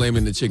like us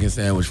blaming the chicken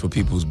sandwich for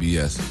people's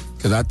BS.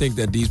 Because I think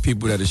that these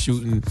people that are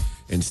shooting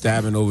and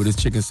stabbing over this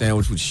chicken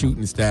sandwich would shoot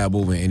and stab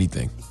over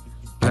anything.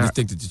 I just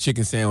think that the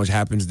chicken sandwich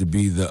happens to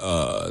be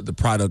the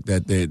product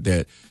that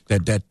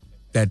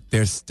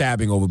they're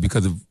stabbing over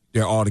because of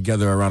they're all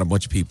together around a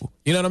bunch of people.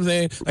 You know what I'm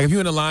saying? Like if you're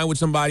in a line with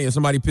somebody and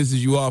somebody pisses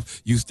you off,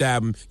 you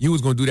stab them. You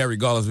was gonna do that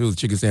regardless if it was a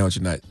chicken sandwich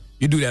or not.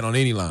 You do that on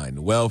any line,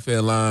 the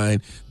welfare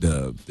line,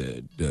 the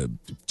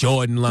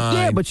Jordan line.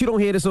 Yeah, but you don't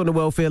hear this on the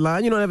welfare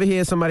line. You don't ever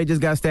hear somebody just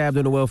got stabbed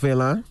on the welfare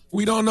line.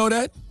 We don't know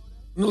that.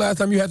 When the last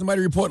time you had somebody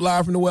report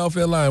live from the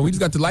welfare line? We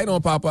just got the light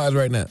on Popeyes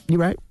right now. You're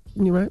right.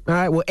 All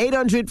right. Well,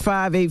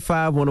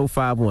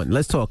 800-585-1051.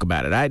 Let's talk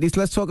about it. All right.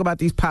 Let's talk about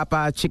these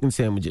Popeye chicken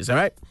sandwiches. All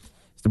right.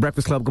 It's the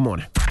Breakfast Club. Good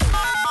morning.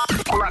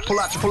 Pull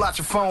out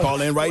your phone.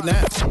 Call in right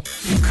now.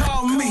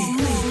 Call me.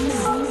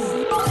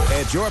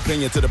 Add your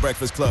opinion to the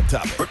Breakfast Club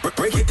topic.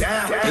 Break it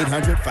down.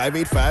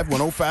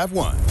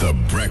 800-585-1051. The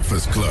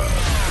Breakfast Club.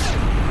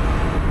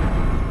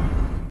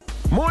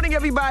 Morning,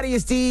 everybody.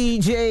 It's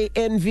DJ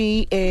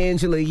NV,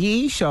 Angela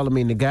Yee,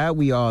 Charlamagne the Guy.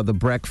 We are the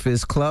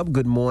Breakfast Club.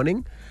 Good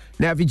morning.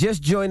 Now, if you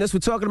just joined us, we're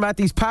talking about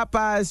these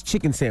Popeyes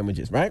chicken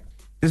sandwiches, right?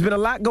 There's been a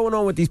lot going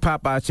on with these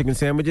Popeyes chicken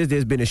sandwiches.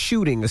 There's been a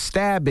shooting, a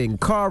stabbing,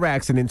 car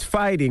accidents,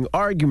 fighting,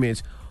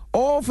 arguments,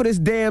 all for this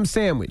damn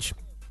sandwich.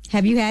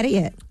 Have you had it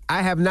yet?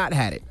 I have not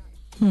had it.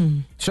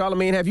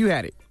 Charlamagne, have you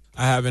had it?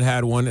 I haven't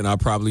had one, and I'll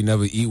probably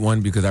never eat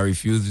one because I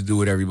refuse to do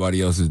what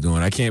everybody else is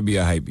doing. I can't be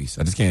a hype beast.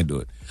 I just can't do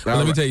it. But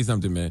let me tell you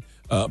something, man.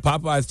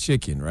 Popeye's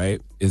chicken, right,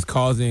 is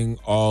causing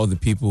all the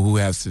people who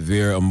have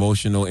severe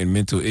emotional and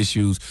mental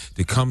issues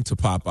to come to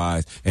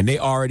Popeyes, and they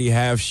already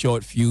have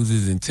short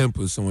fuses and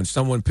tempers, so when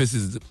someone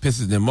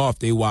pisses them off,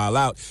 they wild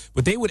out.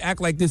 But they would act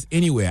like this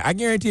anywhere. I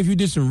guarantee if you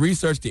did some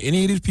research to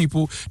any of these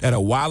people that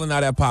are wilding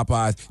out at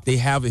Popeyes, they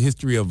have a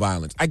history of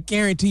violence. I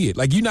guarantee it.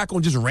 Like, you're not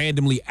going to just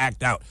randomly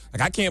act out.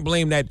 Like, I can't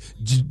blame that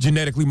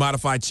genetically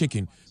modified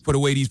chicken for the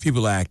way these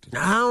people are acting.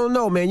 I don't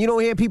know, man. You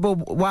don't hear people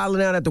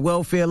wilding out at the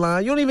welfare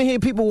line. You don't even hear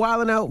people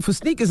wilding out for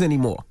sneakers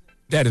anymore.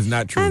 That is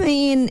not true. I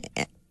mean,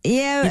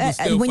 yeah,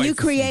 when you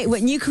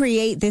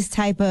create this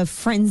type of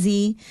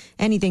frenzy,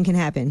 anything can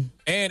happen.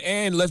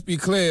 And let's be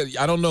clear,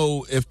 I don't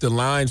know if the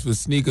lines for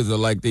sneakers are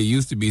like they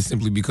used to be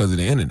simply because of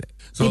the internet.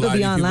 So People a lot of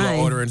be these people online.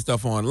 are ordering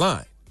stuff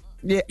online.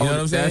 Yeah, you know what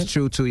I'm saying? That's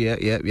true too.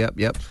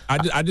 Yep.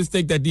 I just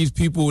think that these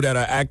people that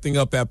are acting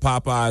up at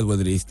Popeyes,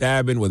 whether they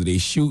stabbing, whether they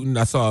shooting.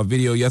 I saw a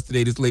video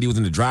yesterday. This lady was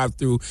in the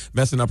drive-thru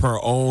messing up her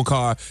own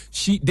car.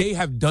 They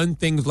have done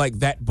things like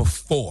that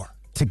before.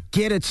 To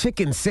get a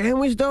chicken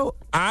sandwich, though?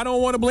 I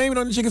don't want to blame it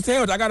on the chicken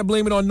sandwich. I got to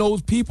blame it on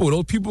those people.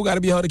 Those people got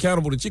to be held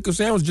accountable. The chicken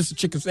sandwich is just a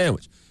chicken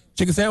sandwich.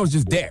 Chicken sandwich is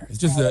just there. It's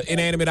just an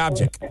inanimate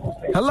object.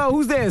 Hello,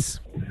 who's this?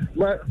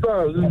 My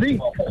son,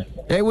 Z.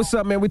 Hey, what's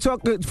up, man? We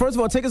talked. First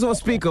of all, take us off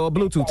speaker or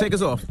Bluetooth. Take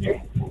us off.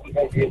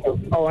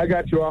 Oh, I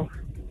got you off.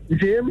 You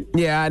hear me?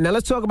 Yeah, now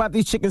let's talk about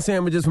these chicken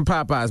sandwiches from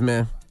Popeyes,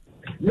 man.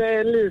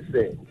 Man,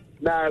 listen.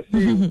 Now,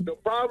 see, the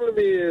problem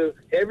is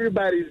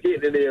everybody's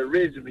getting the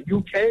original.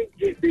 You can't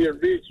get the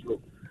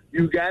original.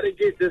 You got to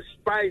get the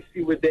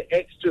spicy with the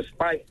extra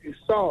spicy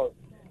sauce.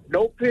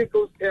 No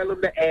pickles. Tell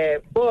them to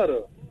add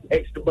butter.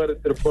 Extra butter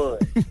to the bun.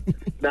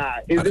 Nah,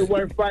 is it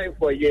worth fighting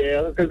for?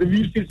 Yeah, because if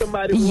you see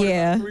somebody with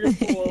 3 or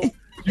 4,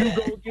 you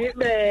gonna get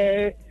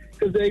mad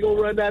because they gonna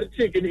run out of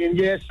chicken. And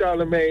yes,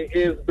 Charlamagne,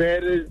 is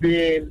better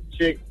than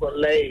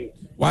Chick-fil-A.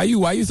 Why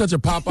you such a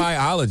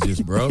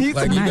Popeye-ologist, bro?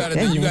 Like you got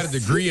a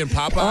degree in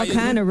Popeye? All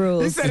kind of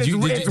rules. Did you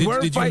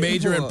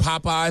major in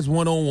Popeyes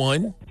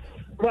 101?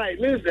 Right,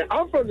 listen,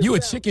 I'm from the You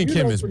a South. chicken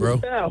chemist, bro.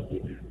 From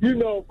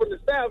the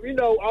South,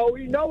 all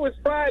we know is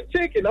fried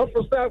chicken. I'm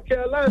from South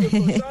Carolina, so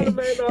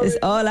Charlamagne That's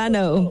all I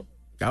know.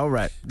 All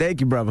right.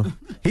 Thank you, brother.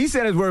 He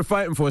said it's worth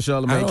fighting for,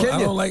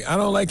 Charlamagne. I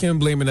don't like him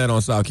blaming that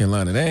on South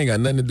Carolina. They ain't got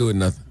nothing to do with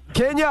nothing.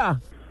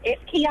 Kenya.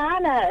 It's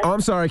Kiana. Oh,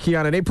 I'm sorry,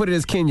 Kiana. They put it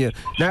as Kenya.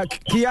 Now,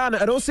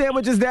 Kiana, are those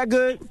sandwiches that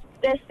good?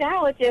 The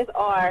sandwiches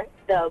are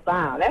the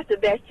bomb. That's the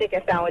best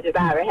chicken sandwiches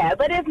I ever had.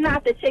 But it's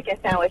not the chicken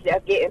sandwich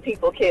that's getting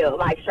people killed,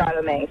 like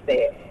Charlamagne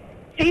said.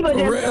 People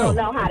just don't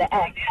know how to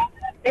act.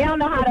 They don't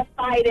know how to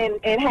fight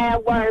and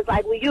have words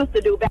like we used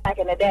to do back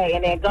in the day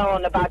and then go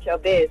on about your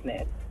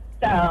business.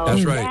 So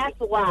that's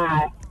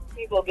why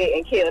people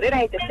getting killed. It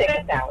ain't the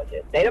chicken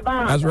sandwiches. They the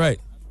bomb. That's right.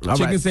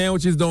 Chicken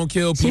sandwiches don't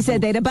kill people. She said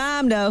they the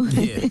bomb, though.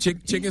 Yeah.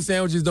 Chicken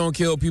sandwiches don't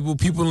kill people.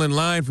 People in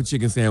line for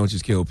chicken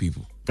sandwiches kill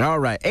people. All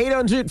right.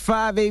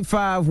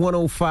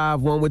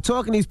 800-585-1051. We're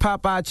talking these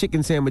Popeye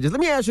chicken sandwiches. Let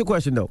me ask you a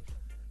question, though.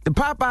 The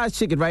Popeye's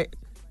chicken, right,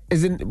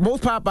 is in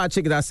most Popeye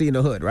chickens I see in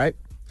the hood, right?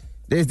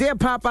 Is there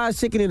Popeye's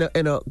chicken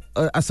in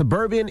a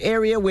suburban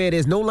area where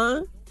there's no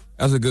line?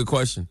 That's a good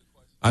question.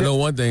 I know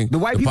one thing. The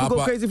white people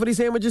go crazy for these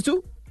sandwiches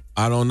too?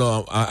 I don't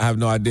know. I have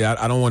no idea.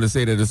 I don't want to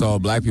say that it's all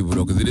black people,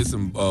 though, because it is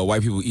some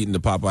white people eating the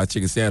Popeyes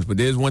chicken sandwich. But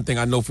there's one thing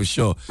I know for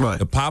sure. Right.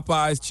 The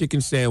Popeyes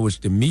chicken sandwich,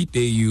 the meat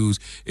they use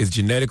is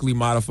genetically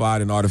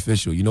modified and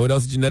artificial. You know what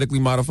else is genetically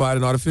modified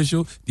and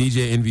artificial?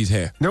 DJ Envy's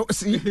hair. No,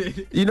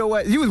 see, you know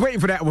what? You was waiting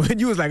for that one.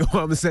 You was like, oh, I'm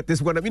going to set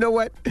this one up. You know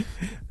what?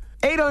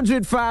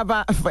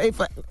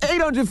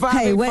 800-585.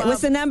 Hey,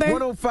 what's the number?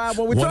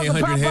 1051. We're talking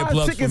 1-800-HAIR Popeyes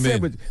plugs chicken for men.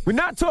 sandwich. We're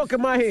not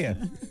talking my hair.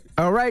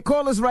 All right,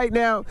 call us right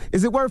now.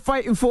 Is it worth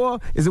fighting for?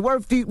 Is it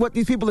worth what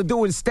these people are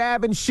doing,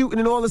 stabbing, shooting,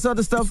 and all this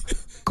other stuff?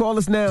 Call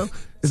us now.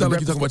 Sound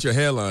like you're talking about your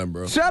hairline,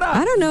 bro. Shut up.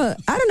 I don't know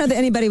that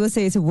anybody would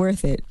say it's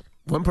worth it.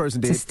 One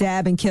person did. To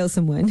stab and kill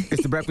someone.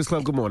 It's the Breakfast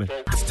Club. Good morning.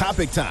 It's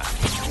topic time.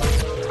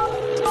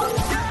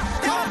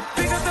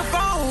 Pick up the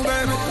phone,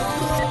 baby.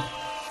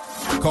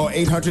 Call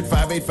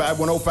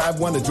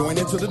 800-585-1051 to join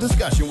into the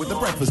discussion with the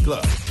Breakfast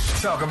Club.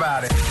 Talk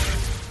about it.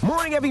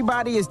 Morning,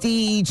 everybody. It's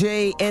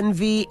DJ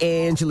Envy,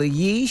 Angela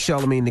Yee,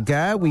 Charlamagne the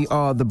Guy. We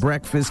are the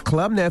Breakfast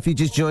Club. Now, if you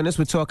just joined us,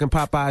 we're talking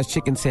Popeye's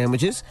chicken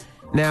sandwiches.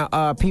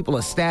 Now, people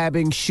are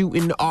stabbing,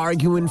 shooting,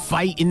 arguing,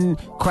 fighting,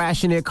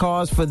 crashing their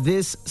cars for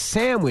this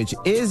sandwich.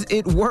 Is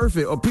it worth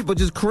it? Or people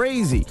just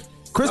crazy?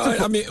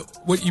 Christopher, I mean,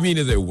 what you mean?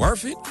 Is it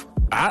worth it?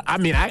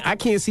 I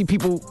can't see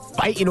people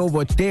fighting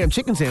over a damn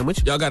chicken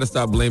sandwich. Y'all got to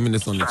stop blaming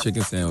this on the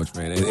chicken sandwich,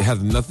 man. It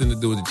has nothing to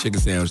do with the chicken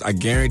sandwich. I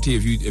guarantee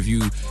if you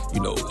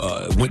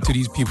went to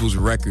these people's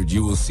records,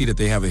 you will see that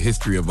they have a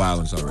history of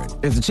violence already.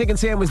 Is the chicken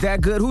sandwich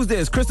that good? Who's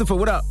this? Christopher,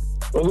 what up?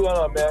 What's going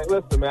on, man?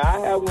 Listen, man, I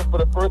had one for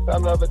the first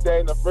time the other day,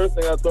 and the first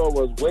thing I thought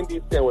was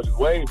Wendy's sandwich is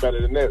way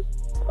better than this.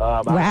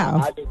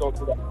 Wow. I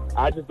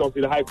just don't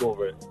see the hype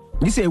over it.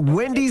 You said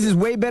Wendy's is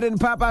way better than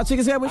Popeye's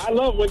chicken sandwich? I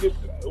love Wendy's.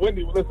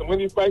 Listen,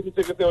 Wendy's spicy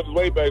chicken sandwich is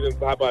way better than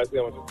Popeye's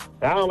sandwiches.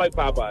 I don't like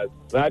Popeye's,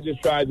 but I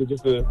just tried to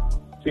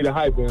see the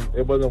hype, and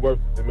it wasn't worth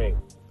it to me.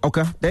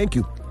 Okay, thank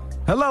you.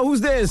 Hello, who's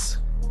this?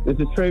 This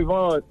is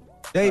Trayvon.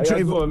 Hey, How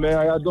y'all doing, man?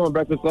 How y'all doing,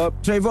 Breakfast Club?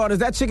 Trayvon, is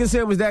that chicken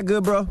sandwich that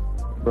good, bro?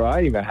 Bro, I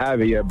ain't even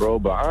have it yet, bro.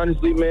 But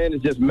honestly, man,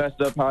 it's just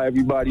messed up how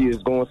everybody is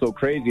going so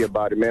crazy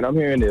about it, man. I'm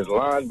hearing there's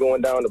lines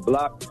going down the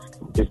block.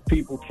 There's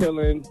people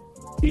killing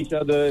each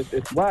other.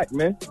 It's whack,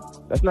 man.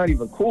 That's not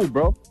even cool,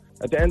 bro.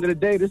 At the end of the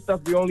day, this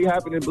stuff be only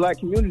happening in black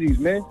communities,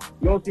 man.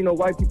 You don't see no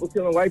white people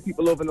killing white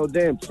people over no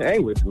damn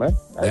sandwich, man.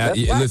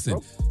 That's whack, listen,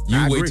 bro.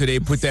 you wait till they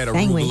put that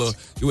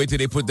arugula. You wait till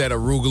they put that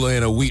arugula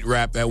in a wheat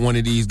wrap at one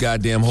of these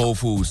goddamn Whole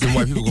Foods. Some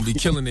white people gonna be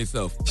killing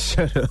themselves.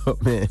 Shut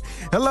up, man.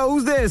 Hello,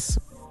 who's this?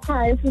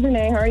 Hi, this is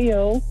Renee. How are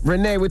you?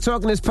 Renee, we're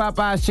talking this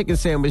Popeye's chicken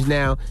sandwich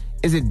now.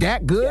 Is it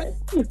that good?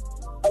 Yes.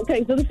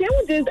 Okay, so the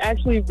sandwich is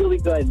actually really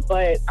good,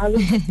 but I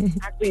was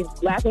actually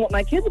laughing with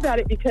my kids about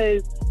it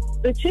because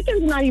the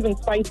chicken's not even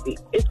spicy.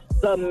 It's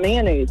the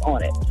mayonnaise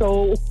on it.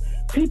 So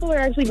people are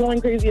actually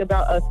going crazy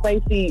about a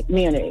spicy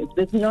mayonnaise.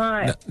 It's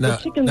not, the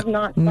chicken's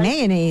not spicy.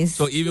 Mayonnaise.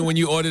 So even when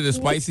you ordered a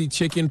spicy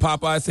chicken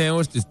Popeye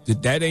sandwich,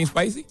 that ain't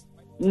spicy?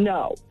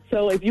 No.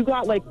 So if you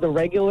got like the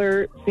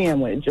regular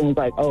sandwich and was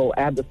like, oh,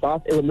 add the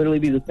sauce, it would literally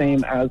be the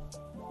same as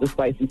the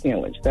spicy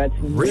sandwich. That's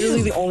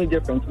really the only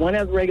difference. One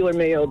has regular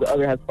mayo, the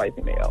other has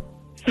spicy mayo.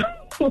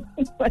 So,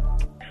 like,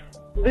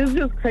 this is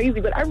just crazy,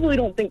 but I really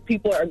don't think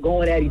people are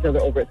going at each other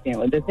over a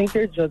sandwich. I think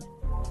they're just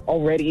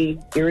already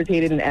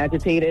irritated and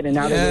agitated, and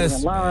now they're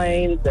moving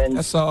lines. And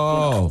that's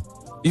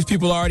all. These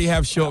people already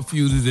have short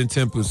fuses and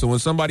tempers, so when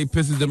somebody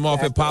pisses them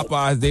off at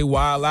Popeyes, they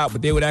wild out,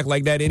 but they would act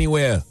like that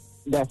anywhere.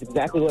 That's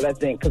exactly what I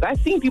think. Because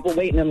I've seen people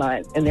waiting in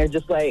line, and they're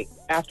just like,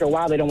 after a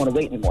while, they don't want to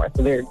wait anymore.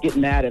 So they're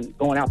getting mad and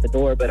going out the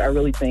door. But I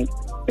really think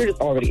they're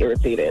just already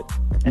irritated.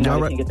 And now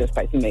they can get their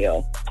spicy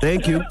mayo.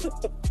 Thank you.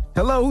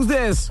 Hello, who's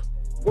this?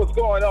 What's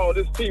going on?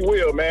 This is T.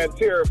 Will, man.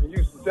 Terry from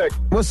Houston,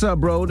 Texas. What's up,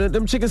 bro?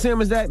 Them chicken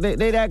sandwiches,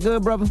 they that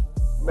good, brother?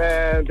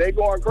 Man, they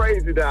going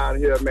crazy down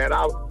here, man.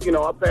 I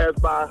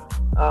passed by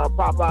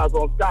Popeyes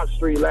on Scott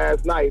Street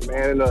last night,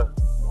 man,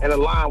 and the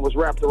line was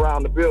wrapped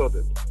around the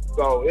building.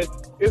 So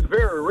it's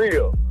very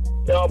real.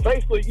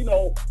 Basically,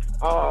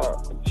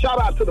 shout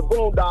out to the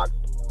Boondocks,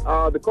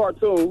 the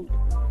cartoon,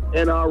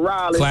 and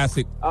Riley.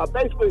 Classic.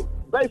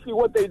 Basically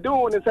what they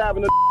doing is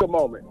having a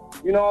moment.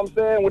 You know what I'm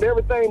saying? When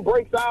everything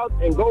breaks out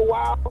and go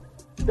wild,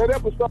 that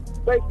episode is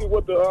basically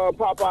what the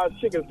Popeye's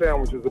chicken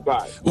sandwich is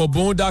about. Well,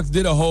 Boondocks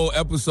did a whole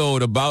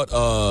episode about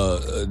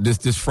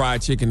this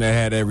fried chicken that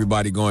had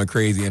everybody going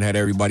crazy and had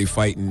everybody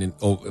fighting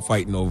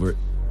over it.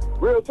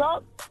 Real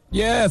talk?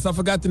 Yes, I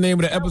forgot the name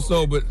of the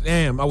episode, but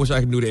damn, I wish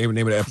I could do the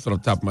name of the episode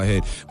off the top of my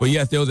head. But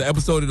yes, there was an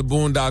episode of the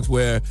Boondocks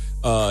where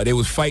they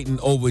was fighting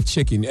over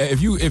chicken.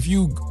 If you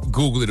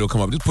Google it, it'll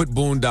come up. Just put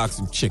Boondocks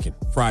and chicken,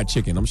 fried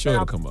chicken. I'm sure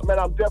it'll come up. Man,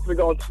 I'm definitely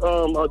going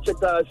to check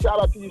that out.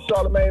 Shout out to you,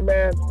 Charlamagne,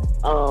 man.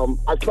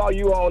 I saw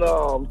you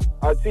on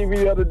TV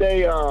the other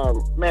day.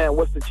 Man,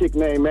 what's the chick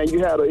name, man? You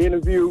had an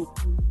interview.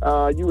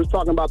 You was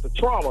talking about the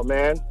trauma,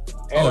 man.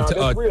 And,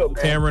 it's real,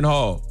 man. Tamron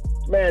Hall.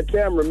 Man,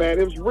 Tamron, man,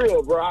 it was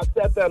real, bro. I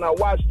sat there and I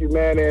watched you,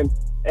 man, and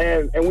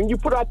when you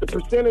put out the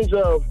percentage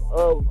of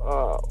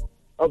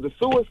of the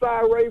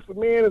suicide rate for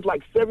men is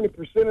like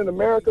 70% in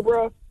America,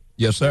 bro.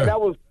 Yes, sir. And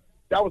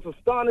that was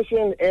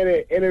astonishing, and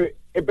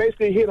it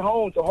basically hit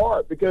home to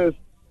heart because,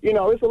 you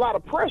know, it's a lot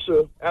of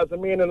pressure as a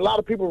man, and a lot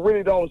of people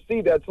really don't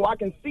see that. So I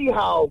can see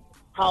how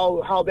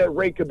that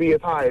rate could be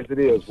as high as it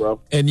is, bro.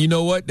 And you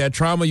know what? That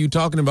trauma you're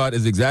talking about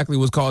is exactly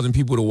what's causing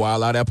people to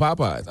wild out at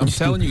Popeyes. I'm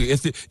telling you,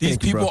 these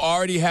people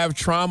already have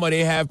trauma,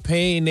 they have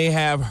pain, they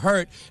have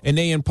hurt, and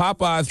they in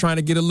Popeyes trying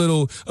to get a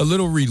little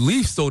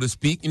relief, so to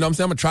speak. You know what I'm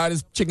saying? I'm gonna try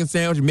this chicken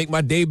sandwich and make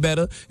my day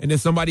better, and then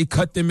somebody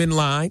cut them in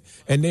line,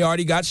 and they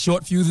already got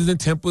short fuses and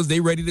tempers. They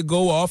ready to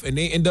go off, and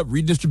they end up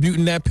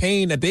redistributing that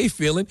pain that they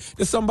feeling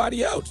to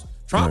somebody else.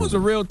 Trauma's a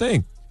real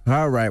thing.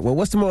 All right. Well,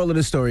 what's the moral of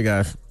the story,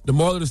 guys? The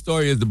moral of the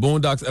story is the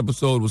Boondocks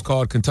episode was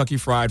called Kentucky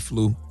Fried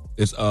Flu.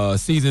 It's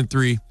season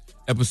 3,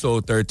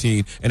 episode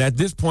 13. And at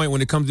this point,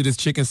 when it comes to this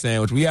chicken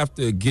sandwich, we have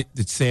to get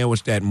the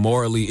sandwich that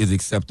morally is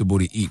acceptable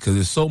to eat because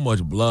there's so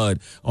much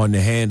blood on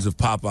the hands of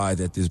Popeyes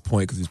at this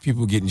point because there's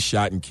people getting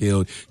shot and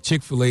killed.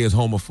 Chick-fil-A is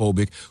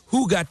homophobic.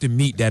 Who got the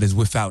meat that is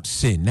without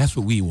sin? That's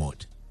what we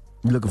want.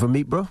 You looking for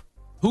meat, bro?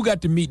 Who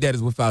got the meat that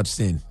is without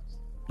sin?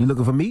 You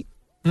looking for meat?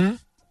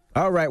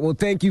 All right. Well,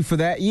 thank you for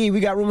that. Yee, we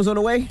got rumors on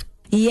the way?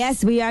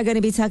 Yes, we are going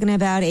to be talking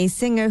about a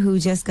singer who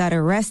just got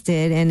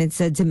arrested, and it's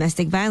a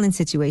domestic violence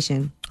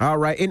situation. All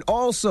right. And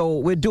also,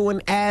 we're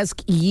doing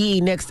Ask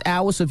Yee next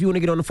hour. So if you want to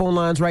get on the phone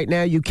lines right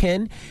now, you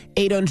can.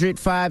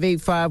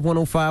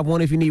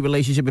 800-585-1051 if you need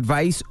relationship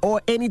advice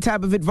or any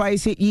type of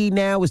advice. Hit Yee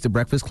now. It's The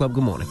Breakfast Club.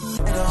 Good morning.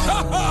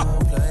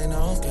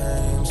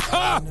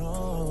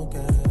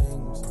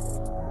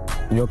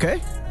 You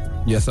okay?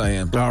 Yes, I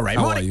am. All right.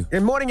 How morning. are you?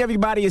 Good morning,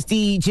 everybody. It's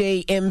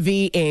DJ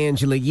MV,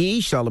 Angela Yee,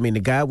 Charlamagne the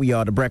Guy. We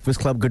are The Breakfast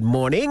Club. Good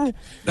morning.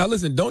 Now,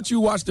 listen, don't you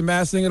watch The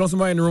Masked Singer? Don't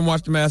somebody in the room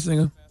watch The Masked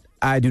Singer?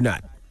 I do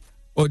not.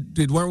 Or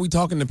weren't we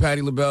talking to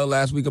Patti LaBelle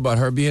last week about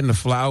her being the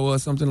flower or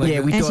something like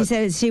that? She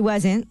said she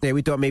wasn't. Yeah,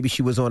 we thought maybe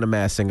she was on The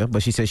Masked Singer,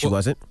 but she said she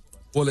wasn't.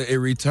 Well, it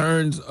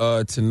returns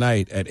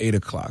tonight at 8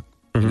 o'clock.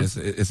 It's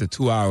a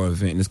 2-hour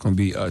event, and it's going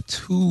to be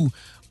 2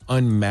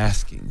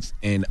 unmaskings.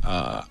 And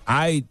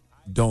I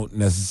don't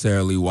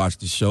necessarily watch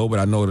the show, but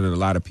I know that a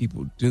lot of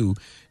people do.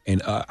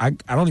 And I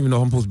don't even know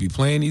if I'm supposed to be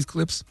playing these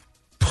clips,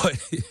 but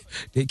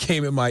they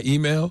came in my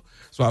email,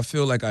 so I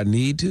feel like I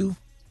need to.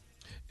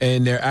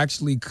 And they're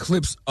actually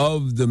clips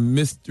of the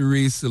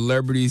mystery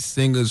celebrity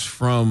singers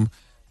from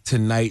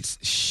tonight's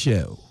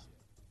show.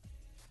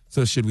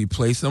 So should we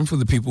play some for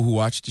the people who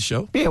watch the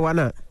show? Yeah, why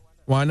not?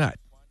 Why not?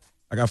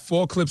 I got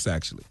 4 clips,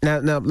 actually.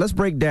 Now let's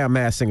break down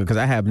Masked Singer, because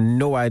I have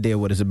no idea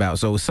what it's about.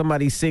 So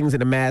somebody sings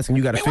in a mask, and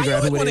you got to figure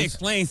out who it is. Why you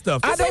explain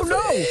stuff? I don't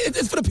know.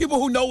 It's for the people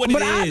who know what it is.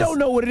 But I don't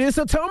know what it is,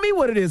 so tell me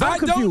what it is. I'm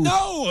confused. Don't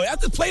know. I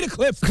just play the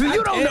clips.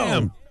 You don't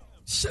know.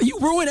 You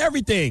ruin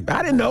everything.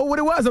 I didn't know what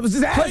it was. I was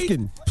just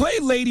asking. Play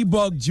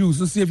Ladybug Juice.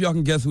 Let's see if y'all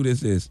can guess who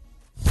this is.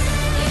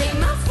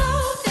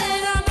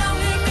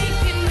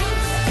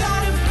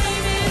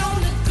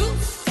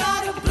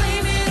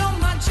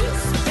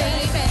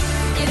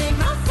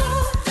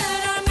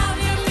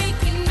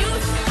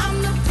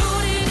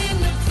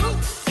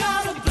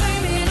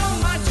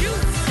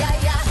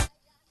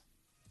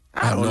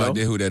 I have no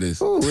idea who that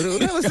is. Ooh,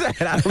 what was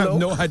that? I don't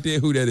know. I have no idea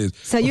who that is.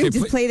 So you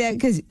just play that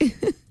because...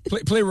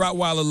 play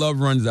Rottweiler Love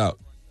Runs Out.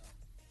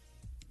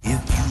 If you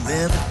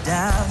ever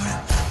doubt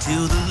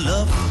till the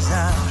love runs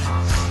out,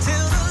 till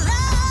the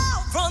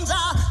love runs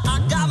out, I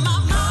got my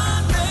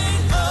mind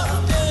made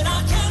up and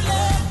I can't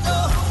let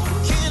go,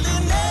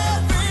 killing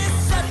every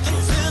second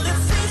till it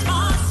sees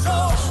my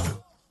soul.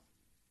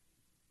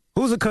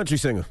 Who's a country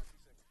singer?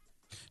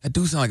 That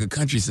do sound like a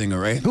country singer,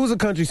 right? Who's a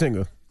country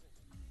singer?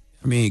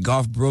 I mean,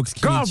 Garth Brooks.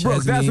 Garth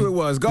Brooks, that's who it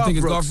was. Garth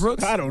Brooks. Garth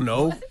Brooks? I don't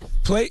know.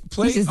 Play.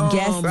 Just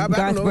guess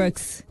Garth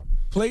Brooks.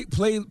 Play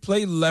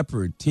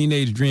Leopard,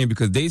 Teenage Dream,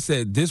 because they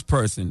said this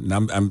person.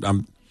 And I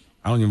don't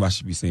even know if I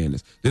should be saying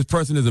this. This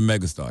person is a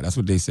megastar. That's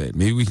what they said.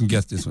 Maybe we can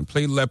guess this one.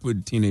 Play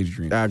Leopard, Teenage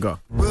Dream. I go.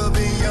 We'll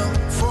be young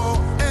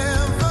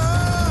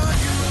forever.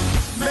 You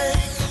make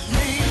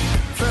me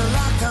feel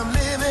like I'm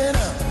living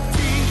up.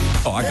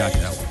 Oh, I got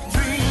that one.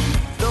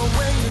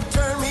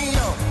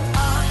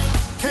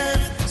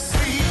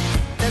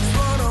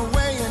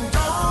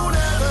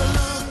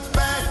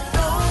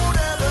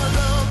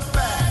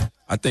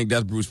 I think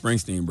that's Bruce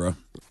Springsteen, bro.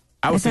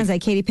 That sounds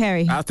like Katy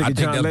Perry. I think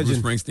that's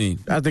Legend. Bruce Springsteen.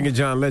 I think it's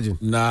John Legend.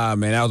 Nah,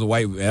 man, that was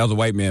a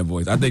white man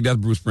voice. I think that's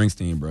Bruce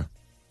Springsteen, bro.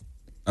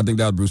 I think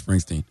that was Bruce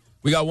Springsteen.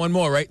 We got one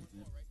more, right?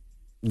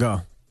 Go.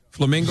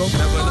 Flamingo. All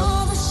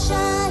the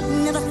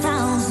shine of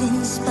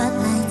 1,000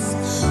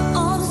 spotlights,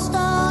 all the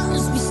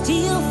stars we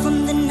steal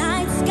from the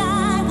night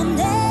sky will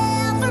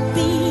never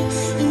be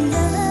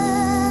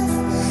enough,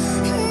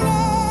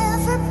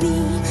 never be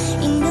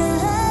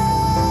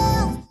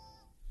enough.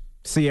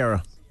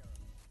 Sierra.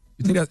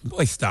 You think that's...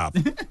 Boy, stop.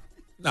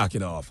 Knock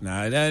it off.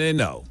 Nah,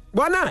 no.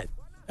 Why not?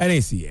 That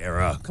ain't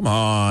Sierra. Come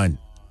on.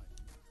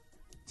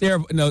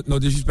 Sierra, no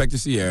disrespect to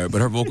Sierra, but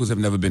her vocals have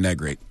never been that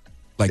great.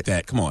 Like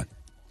that. Come on.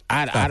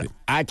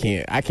 I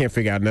can't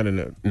figure out none of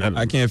them.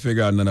 I can't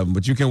figure out none of them.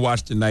 But you can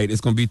watch tonight. It's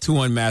going to be 2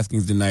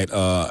 unmaskings tonight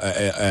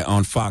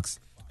on Fox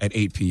at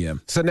 8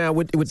 p.m. So now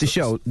with the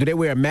show, do they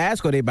wear a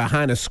mask or are they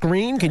behind a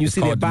screen? Can you see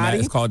their body?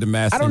 It's called The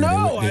Mask I don't Singer.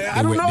 know.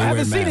 I don't know. I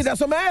haven't seen it.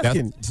 That's what I'm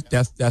asking.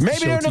 That's Maybe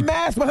the they're in show a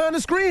mask behind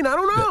the screen. I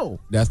don't know.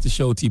 That's the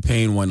show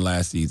T-Pain won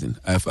last season.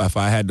 If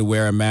I had to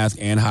wear a mask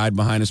and hide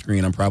behind a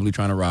screen, I'm probably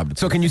trying to rob the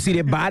So can you see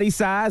their body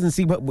size and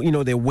see what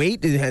their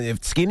weight?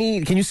 If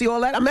skinny, can you see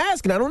all that? I'm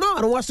asking. I don't know.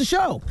 I don't watch the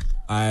show.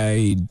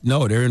 I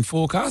know they're in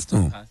full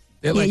costume.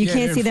 You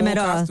can't see them at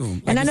all.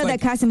 Costume. And I know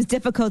that costume is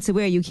difficult to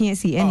wear. You can't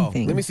see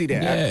anything. Let me see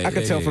that. Yeah, I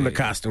can tell from the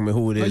costume and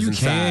who it is. No, you and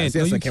can't. size.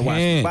 Yes, No, I you can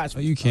can't. watch.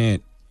 No, you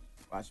can't.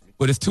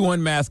 But it's 2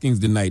 unmaskings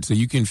tonight, so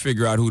you can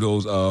figure out who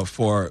those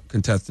 4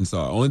 contestants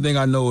are. Only thing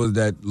I know is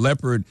that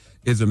Leopard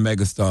is a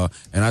megastar,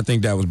 and I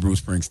think that was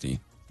Bruce Springsteen.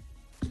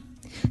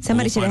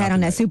 Somebody should have had on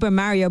that Super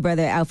Mario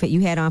Brother outfit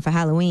you had on for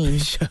Halloween.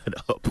 Shut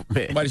up,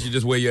 man. Somebody should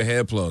just wear your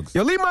hair plugs.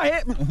 Yo, leave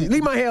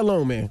my hair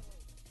alone, man.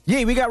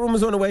 Yeah, we got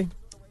rumors on the way.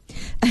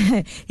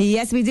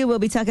 Yes, we do. We'll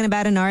be talking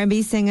about an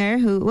R&B singer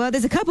who,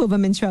 there's a couple of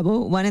them in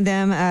trouble. One of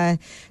them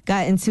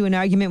got into an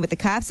argument with the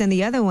cops, and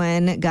the other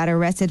one got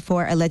arrested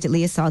for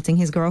allegedly assaulting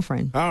his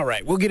girlfriend. All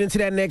right, we'll get into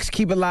that next.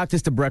 Keep it locked.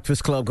 It's the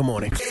Breakfast Club. Good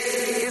morning.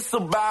 It's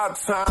about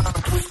time.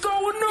 What's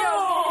going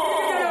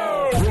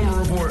on?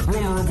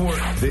 Rumor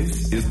report.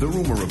 This is the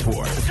Rumor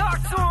Report Talk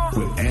to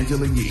him. with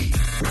Angela Yee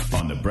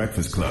on the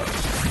Breakfast Club.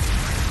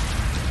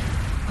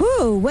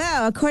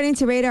 Well, according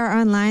to Radar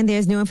Online,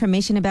 there's new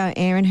information about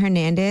Aaron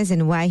Hernandez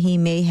and why he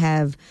may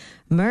have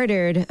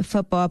murdered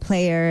football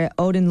player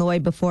Odin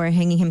Lloyd before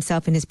hanging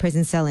himself in his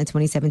prison cell in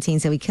 2017.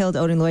 So he killed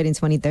Odin Lloyd in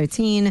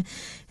 2013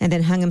 and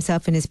then hung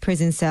himself in his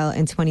prison cell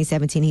in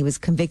 2017. He was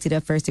convicted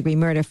of first-degree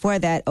murder for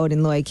that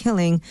Odin Lloyd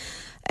killing.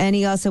 And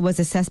he also was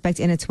a suspect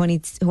in a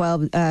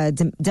 2012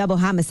 double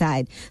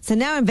homicide. So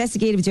now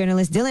investigative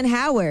journalist Dylan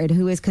Howard,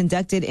 who has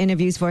conducted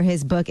interviews for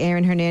his book,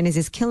 Aaron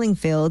Hernandez's Killing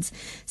Fields,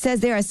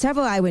 says there are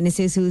several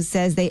eyewitnesses who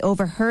says they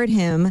overheard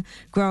him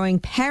growing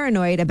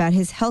paranoid about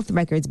his health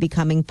records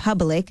becoming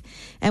public.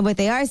 And what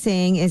they are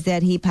saying is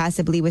that he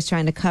possibly was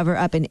trying to cover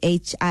up an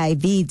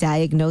HIV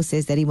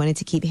diagnosis that he wanted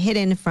to keep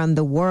hidden from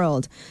the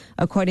world.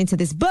 According to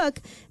this book,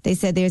 they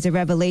said there's a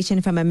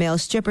revelation from a male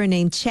stripper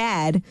named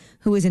Chad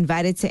who was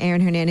invited to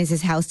Aaron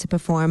Hernandez's house to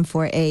perform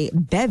for a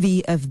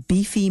bevy of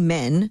beefy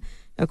men,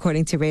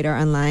 according to Radar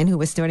Online, who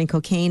was snorting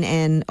cocaine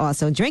and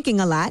also drinking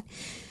a lot.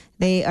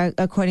 They are,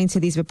 according to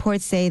these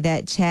reports, say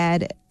that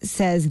Chad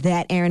says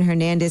that Aaron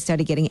Hernandez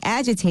started getting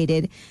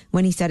agitated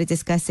when he started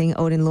discussing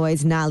Odin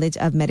Lloyd's knowledge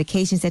of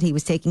medications that he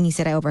was taking. He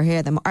said, I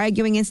overheard them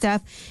arguing and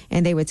stuff,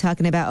 and they were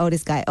talking about, oh,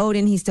 this guy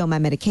Odin, he stole my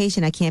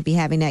medication. I can't be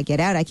having that get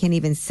out. I can't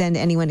even send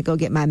anyone to go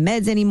get my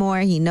meds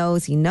anymore. He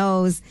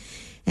knows.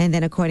 And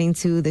then according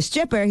to the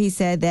stripper, he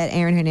said that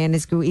Aaron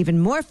Hernandez grew even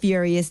more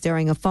furious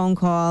during a phone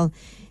call.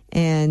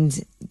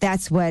 And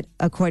that's what,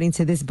 according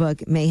to this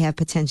book, may have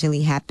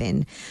potentially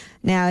happened.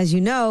 Now, as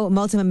you know,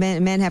 multiple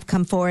men have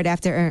come forward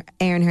after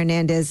Aaron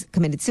Hernandez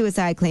committed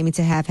suicide, claiming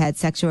to have had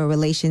sexual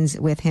relations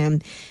with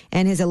him.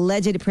 And his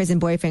alleged prison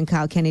boyfriend,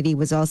 Kyle Kennedy,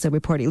 was also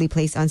reportedly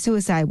placed on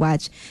suicide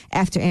watch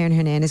after Aaron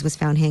Hernandez was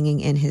found hanging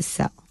in his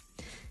cell.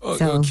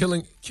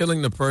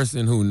 Killing the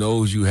person who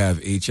knows you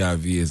have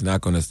HIV is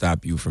not going to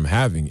stop you from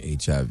having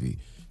HIV.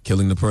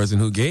 Killing the person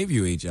who gave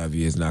you HIV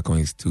is not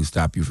going to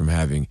stop you from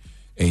having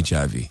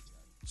HIV.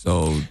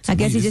 So I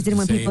guess he just didn't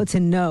want people to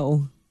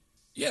know.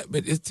 Yeah,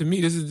 but to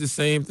me, this is the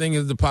same thing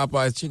as the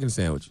Popeye's chicken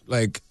sandwich.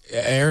 Like,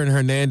 Aaron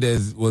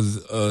Hernandez was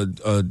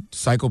a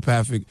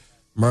psychopathic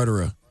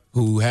murderer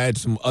who had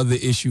some other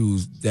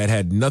issues that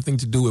had nothing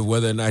to do with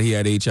whether or not he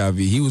had HIV.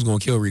 He was going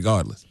to kill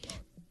regardless.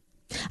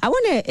 I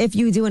wonder if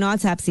you do an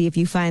autopsy, if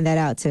you find that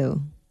out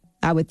too.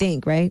 I would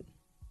think, right?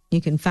 You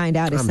can find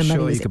out if somebody I'm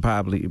sure was... you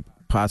could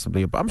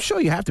possibly. I'm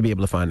sure you have to be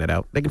able to find that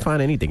out. They can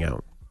find anything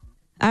out.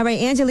 All right,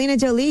 Angelina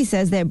Jolie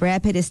says that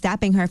Brad Pitt is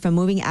stopping her from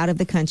moving out of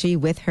the country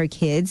with her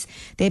kids.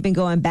 They've been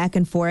going back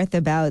and forth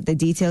about the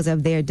details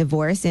of their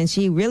divorce, and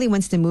she really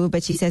wants to move,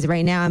 but she says,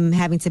 right now I'm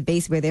having to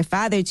base where their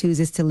father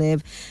chooses to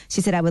live.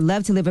 She said, I would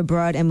love to live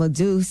abroad and will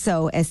do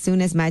so as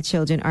soon as my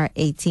children are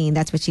 18.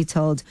 That's what she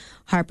told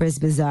Harper's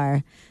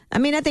Bazaar. I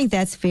mean, I think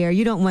that's fair.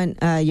 You don't want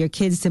your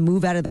kids to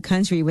move out of the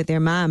country with their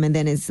mom, and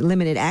then it's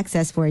limited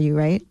access for you,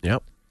 right?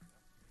 Yep.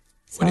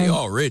 Well, they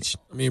all rich.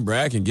 I mean,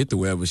 Brad can get to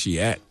wherever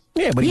she at.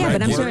 Yeah, but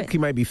he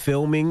might be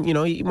filming. You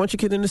know, you want your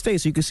kid in the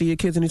States so you can see your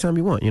kids anytime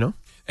you want, you know?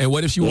 And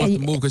what if she wants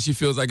to move because she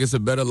feels like it's a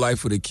better life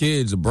for the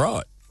kids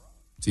abroad?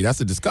 See,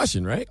 that's a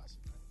discussion, right?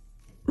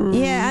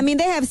 Yeah, I mean,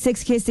 they have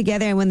 6 kids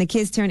together, and when the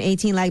kids turn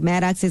 18, like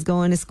Maddox is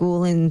going to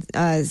school in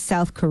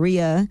South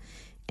Korea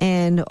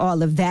and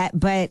all of that.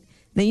 But,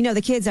 you know,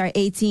 the kids are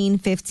 18,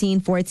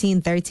 15,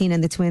 14, 13,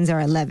 and the twins are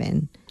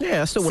 11.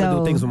 Yeah, I still want to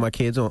do things with my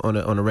kids on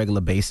a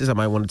regular basis. I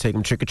might want to take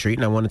them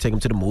trick-or-treating. I want to take them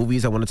to the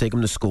movies. I want to take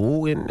them to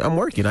school, and I'm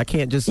working. I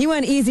can't just... You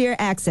want easier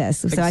access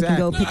so I can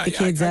go pick the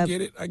kids up. I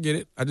get it. I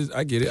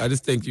get it. I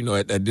just think, you know,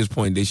 at this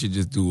point, they should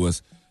just do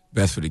what's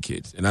best for the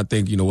kids. And I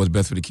think, what's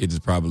best for the kids is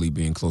probably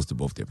being close to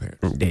both their parents.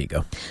 There you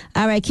go.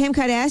 All right, Kim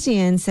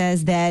Kardashian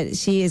says that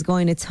she is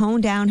going to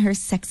tone down her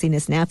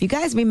sexiness. Now, if you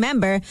guys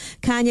remember,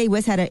 Kanye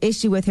West had an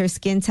issue with her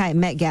skin-tight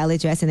Met Gala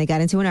dress, and they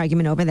got into an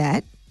argument over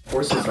that. Of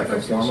course, it's like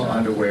a formal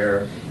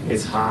underwear.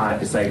 It's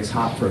hot. It's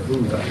hot for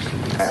who, though?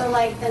 So,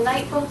 the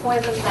night before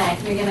the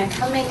Met, you're going to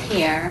come in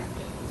here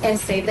and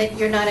say that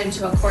you're not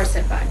into a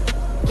corset bun.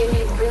 Give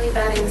me really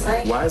bad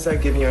anxiety. Why is that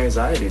giving you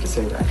anxiety to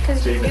say that?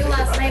 Because you knew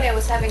last night I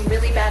was having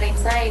really bad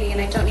anxiety, and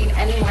I don't need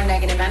any more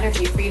negative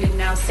energy for you to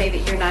now say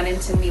that you're not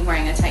into me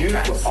wearing a tight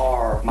dress. You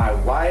are my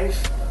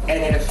wife,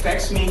 and it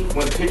affects me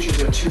when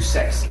pictures are too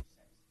sexy.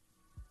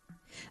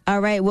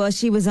 All right, well,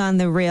 she was on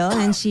The Real,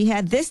 and she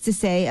had this to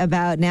say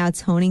about now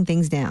toning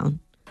things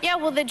down. Yeah,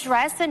 well, the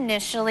dress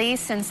initially,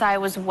 since I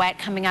was wet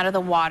coming out of the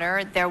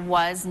water, there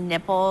was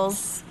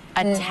nipples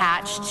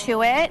attached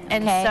to it.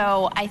 And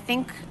so I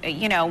think,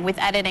 with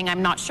editing,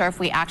 I'm not sure if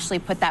we actually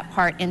put that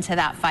part into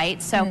that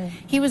fight. So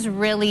he was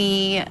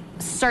really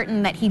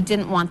certain that he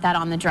didn't want that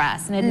on the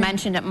dress and had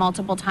mentioned it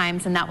multiple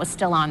times, and that was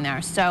still on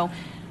there. So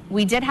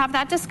we did have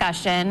that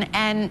discussion,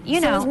 and, So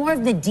it was more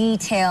of the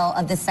detail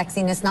of the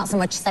sexiness, not so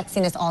much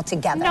sexiness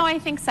altogether. No, I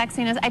think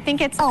sexiness, I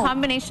think it's a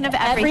combination of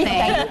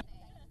everything.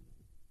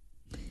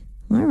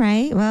 All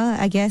right.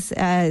 Well, I guess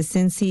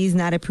since he's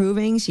not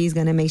approving, she's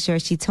going to make sure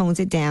she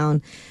tones it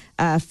down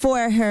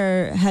for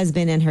her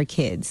husband and her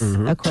kids,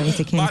 according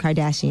to Kim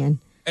Kardashian.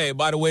 Hey,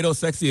 by the way, though,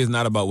 sexy is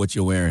not about what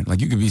you're wearing.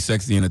 You could be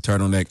sexy in a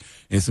turtleneck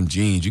and some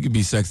jeans. You could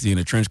be sexy in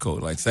a trench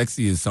coat.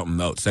 Sexy is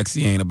something else.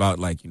 Sexy ain't about,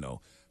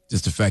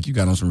 just the fact you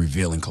got on some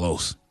revealing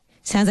clothes.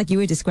 Sounds like you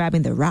were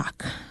describing The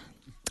Rock.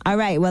 All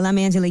right. Well, I'm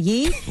Angela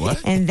Yee.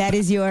 What? And that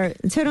is your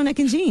turtleneck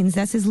and jeans.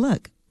 That's his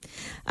look.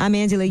 I'm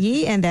Angela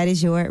Yee, and that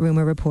is your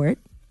rumor report.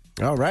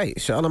 All right,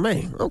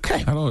 Charlamagne.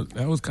 Okay.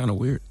 That was kind of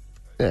weird.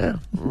 Yeah.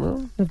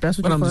 Well, if that's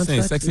what but you I'm just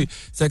find saying,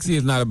 sexy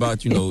is not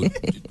about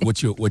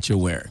what you're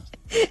wearing.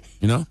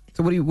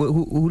 So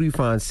who do you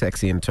find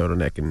sexy in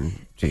turtleneck and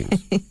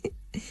jeans?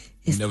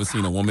 You've never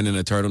seen a woman in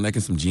a turtleneck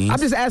and some jeans? I'm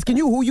just asking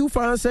you who you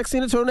find sexy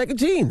in a turtleneck and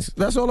jeans.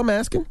 That's all I'm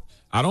asking.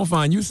 I don't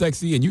find you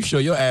sexy, and you show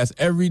your ass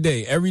every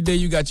day. Every day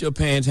you got your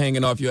pants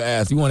hanging off your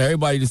ass. You want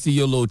everybody to see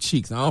your little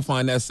cheeks. I don't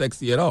find that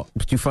sexy at all.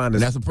 But you find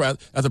this. That's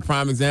a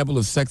prime example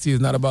of sexy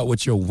is not about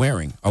what you're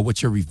wearing or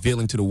what you're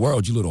revealing to the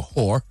world, you little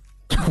whore.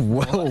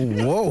 Whoa.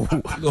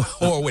 Little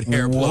whore with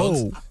hair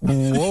plugs.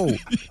 Whoa.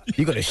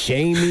 You going to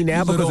shame me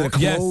now because of the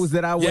clothes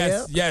that I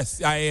wear?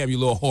 Yes, I am, you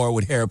little whore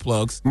with hair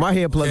plugs. My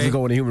hair plugs are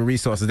going to human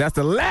resources. That's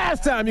the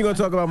last time you're going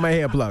to talk about my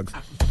hair plugs.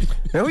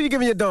 Now, who you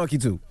giving your donkey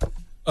to?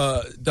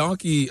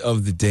 Donkey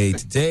of the day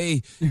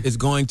today is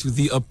going to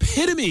the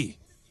epitome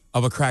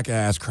of a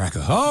cracker-ass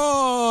cracker.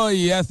 Oh,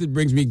 yes, it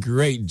brings me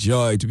great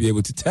joy to be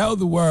able to tell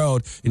the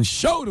world and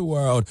show the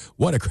world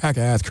what a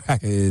cracker-ass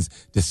cracker is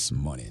this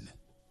morning.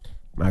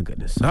 My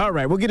goodness. All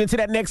right, we'll get into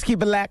that next.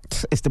 Keep it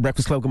locked. It's the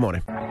Breakfast Club. Good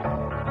morning.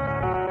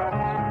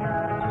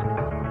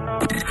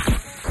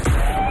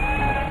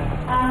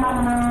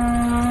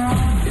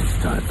 It's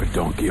time for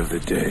Donkey of the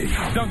Day.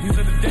 Donkeys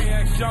of the Day,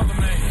 ask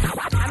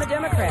Charlamagne. I'm a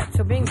Democrat,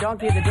 so being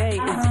Donkey of the Day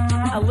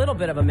is a little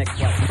bit of a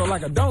mixed up. So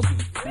like a donkey.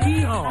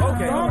 Yeehaw.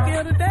 Okay. Donkey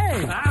of the Day.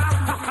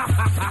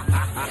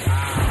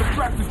 The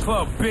Breakfast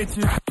Club,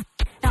 bitches.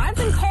 Now, I've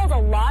been called a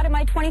lot in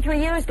my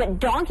 23 years, but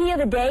Donkey of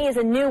the Day is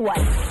a new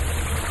one.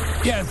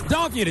 Yes,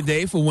 Donkey of the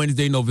Day for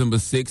Wednesday, November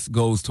 6th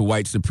goes to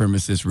white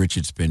supremacist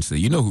Richard Spencer.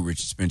 You know who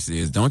Richard Spencer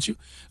is, don't you?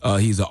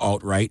 He's an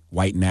alt-right,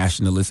 white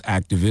nationalist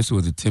activist who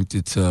has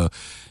attempted to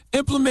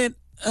implement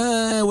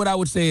what I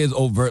would say is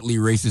overtly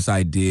racist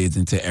ideas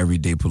into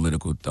everyday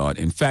political thought.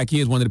 In fact, he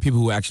is one of the people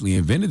who actually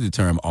invented the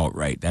term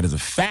alt-right. That is a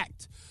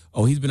fact.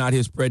 Oh, he's been out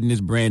here spreading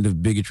this brand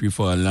of bigotry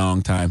for a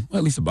long time, well,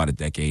 at least about a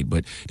decade,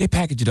 but they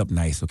package it up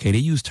nice, okay? They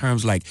use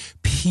terms like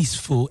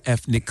peaceful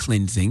ethnic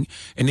cleansing,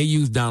 and they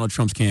use Donald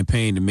Trump's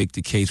campaign to make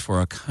the case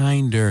for a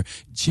kinder,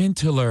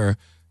 gentler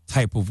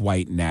type of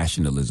white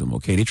nationalism,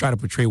 okay? They try to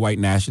portray white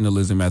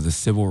nationalism as a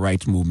civil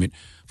rights movement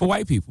for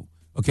white people.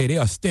 Okay, they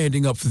are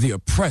standing up for the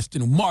oppressed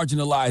and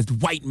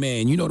marginalized white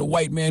man. You know, the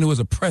white man who has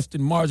oppressed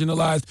and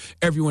marginalized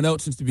everyone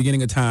else since the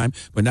beginning of time.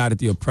 But now that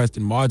the oppressed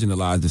and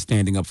marginalized are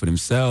standing up for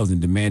themselves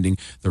and demanding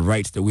the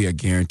rights that we are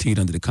guaranteed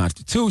under the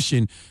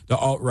Constitution, the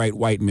alt-right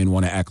white men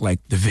want to act like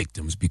the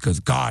victims because,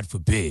 God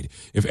forbid,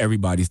 if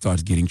everybody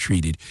starts getting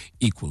treated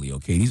equally,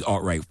 okay? These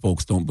alt-right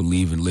folks don't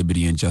believe in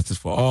liberty and justice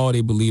for all. They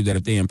believe that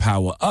if they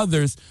empower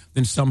others,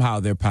 then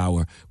somehow their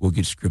power will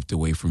get stripped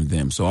away from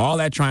them. So all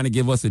that trying to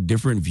give us a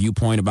different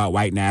viewpoint about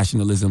white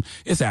nationalism,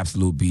 it's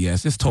absolute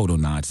BS. It's total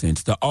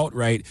nonsense. The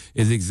alt-right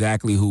is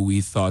exactly who we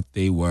thought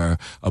they were,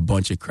 a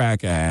bunch of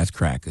crack-ass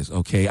crackers,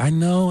 okay? I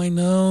know,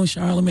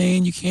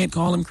 Charlamagne, you can't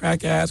call them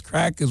crack-ass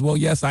crackers. Well,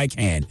 yes, I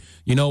can.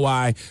 You know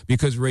why?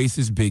 Because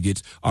racist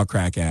bigots are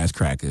crack-ass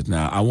crackers.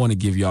 Now, I want to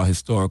give y'all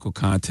historical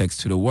context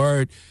to the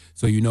word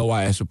so you know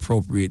why it's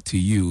appropriate to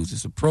use.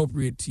 It's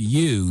appropriate to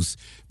use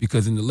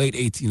because in the late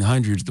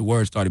 1800s, the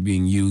word started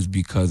being used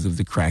because of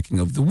the cracking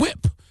of the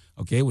whip.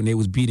 Okay, when they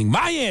was beating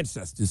my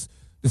ancestors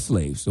the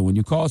slave. So when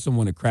you call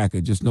someone a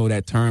cracker, just know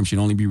that term should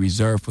only be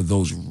reserved for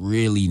those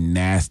really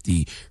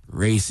nasty,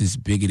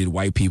 racist, bigoted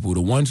white people,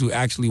 the ones who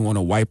actually want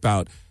to wipe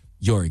out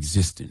your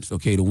existence,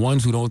 okay? The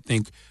ones who don't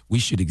think we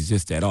should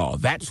exist at all.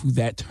 That's who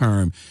that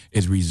term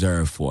is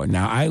reserved for.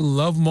 Now, I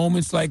love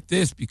moments like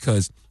this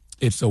because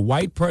it's a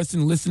white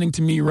person listening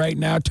to me right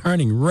now,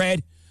 turning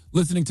red,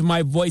 listening to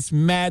my voice,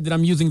 mad that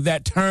I'm using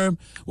that term.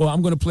 Well,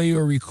 I'm going to play you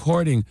a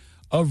recording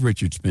of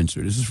Richard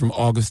Spencer. This is from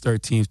August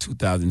 13th,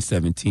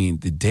 2017,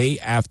 the day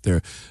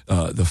after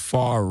the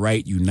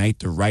far-right Unite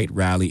the Right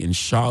rally in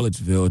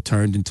Charlottesville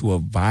turned into a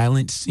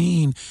violent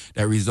scene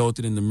that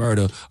resulted in the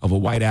murder of a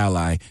white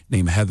ally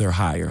named Heather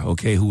Heyer,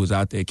 okay, who was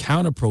out there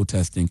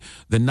counter-protesting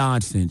the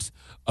nonsense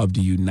of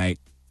the Unite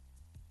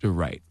the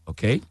Right,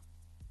 okay?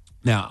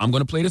 Now, I'm going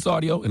to play this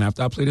audio, and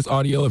after I play this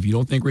audio, if you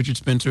don't think Richard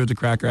Spencer is a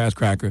cracker-ass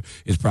cracker,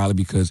 it's probably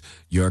because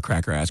you're a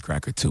cracker-ass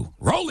cracker, too.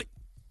 Roll it!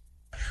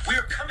 We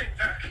are coming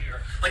back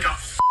here like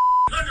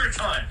 100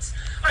 times.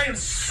 I am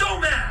so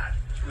mad.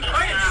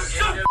 I am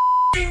so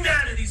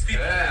mad at these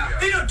people.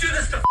 They don't do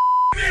this to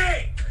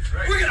me.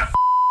 We're going to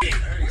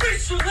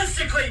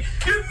ritualistically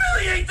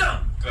humiliate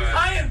them.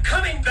 I am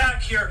coming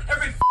back here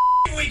every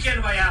weekend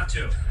if I have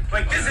to.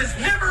 Like, this is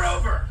never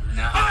over.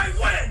 I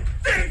win.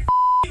 They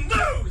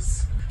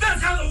lose.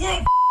 That's how the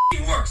world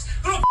works.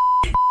 Little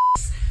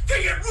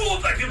they get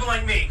ruled by people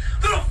like me.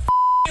 Little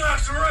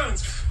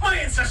octoroons. My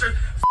ancestors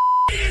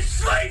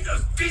enslaved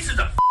those pieces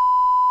of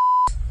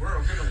We're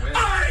gonna win.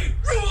 I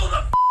rule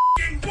the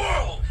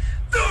world.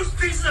 Those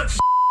pieces of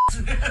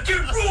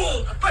get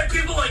ruled by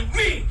people like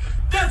me.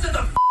 That's how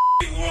the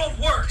world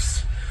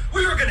works.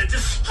 We are gonna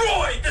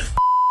destroy this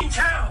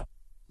town.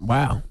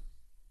 Wow.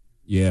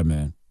 Yeah,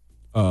 man.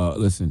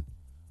 Listen,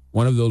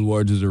 one of those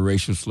words is a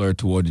racial slur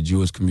toward the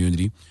Jewish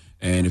community.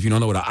 And if you don't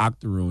know what an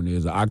octoroon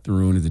is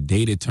a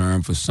dated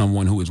term for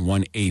someone who is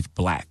 1/8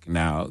 black.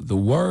 Now, the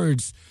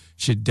words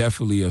should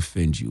definitely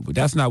offend you, but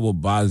that's not what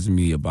bothers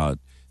me about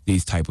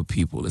these type of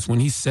people. It's when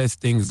he says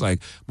things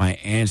like, my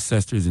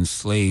ancestors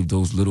enslaved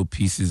those little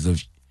pieces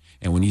of,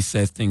 and when he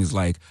says things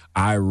like,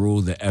 I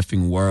rule the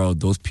effing world,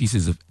 those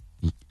pieces of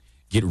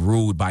get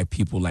ruled by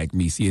people like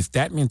me. See, it's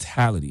that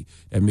mentality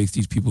that makes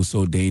these people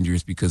so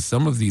dangerous, because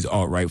some of these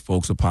alt-right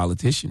folks are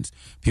politicians,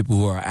 people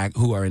who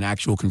are in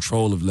actual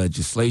control of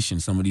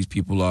legislation. Some of these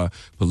people are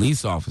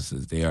police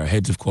officers. They are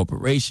heads of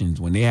corporations.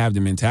 When they have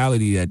the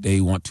mentality that they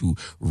want to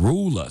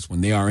rule us,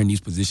 when they are in these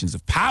positions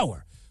of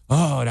power,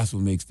 oh, that's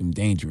what makes them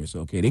dangerous,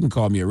 okay? They can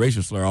call me a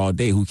racial slur all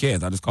day. Who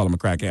cares? I just call them a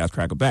crack-ass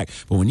cracker-back.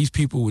 But when these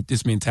people with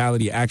this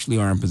mentality actually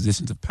are in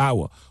positions of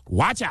power,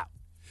 watch out.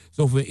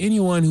 So for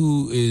anyone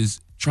who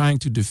is trying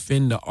to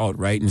defend the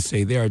alt-right and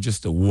say they are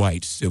just a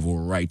white civil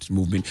rights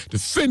movement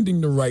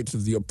defending the rights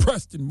of the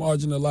oppressed and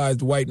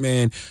marginalized white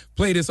man,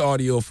 play this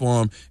audio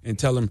for him and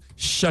tell him,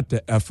 shut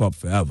the F up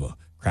forever,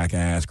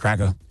 cracker-ass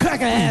cracker.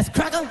 Cracker-ass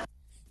cracker.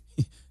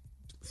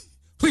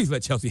 Please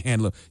let Chelsea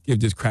Handler give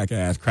this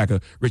cracker-ass cracker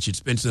Richard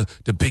Spencer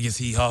the biggest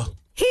hee-haw.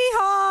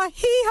 Hee-haw,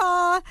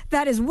 hee-haw.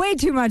 That is way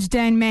too much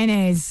Dan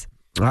Mayonnaise.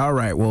 All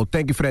right, well,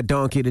 thank you for that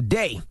donkey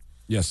today.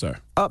 Yes, sir.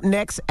 Up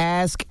next,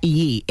 Ask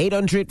Yee.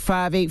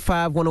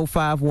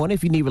 800-585-1051.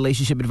 If you need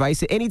relationship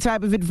advice or any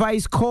type of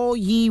advice, call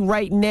Yee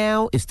right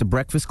now. It's The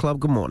Breakfast Club.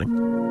 Good morning.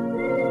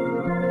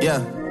 Yeah.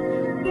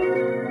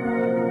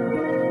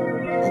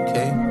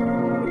 Okay.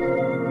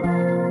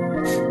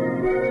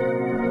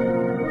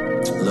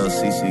 Lil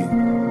CC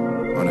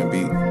on a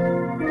beat.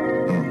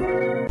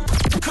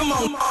 Come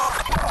on.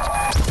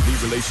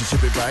 Need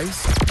relationship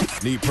advice?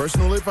 Need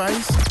personal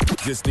advice?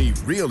 Just need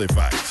real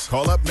advice.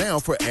 Call up now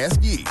for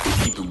Ask Yee.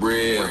 Keep it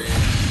real.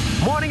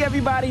 Morning,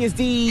 everybody. It's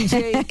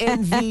DJ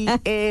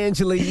NV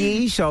Angela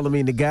Yee,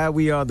 Charlamagne the Guy.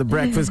 We are The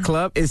Breakfast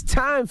Club. It's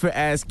time for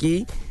Ask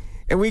Yee.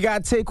 And we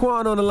got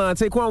Taquan on the line.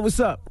 Taquan, what's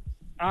up?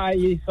 All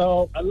right,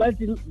 so I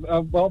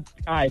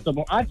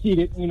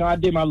cheated. You know, I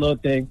did my little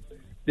thing.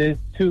 There's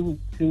two.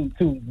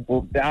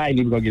 Well, I ain't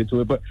even gonna get into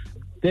it, but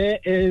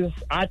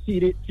I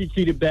cheated. She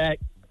cheated back.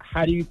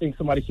 How do you think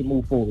somebody should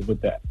move forward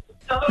with that?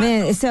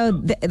 Man, so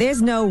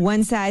there's no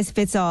one size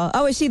fits all.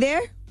 Oh, is she there?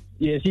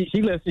 Yeah, she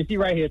listens. She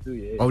right here too.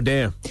 Yeah. Oh,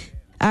 damn.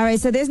 All right,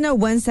 so there's no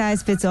one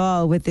size fits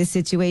all with this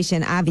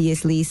situation,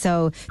 obviously.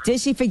 So did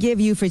she forgive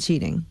you for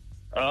cheating?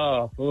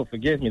 Oh,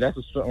 forgive me. That's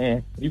a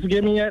strong. You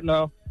forgive me yet?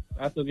 No,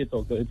 I still get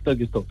talked. It still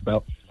gets talked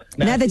about.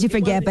 Not that you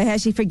forget, but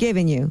has she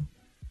forgiven you?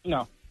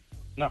 No,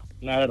 not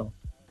at all.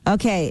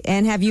 Okay,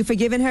 and have you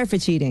forgiven her for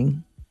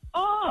cheating?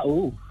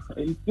 Oh,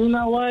 you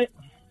know what?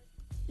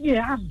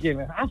 Yeah,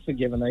 I've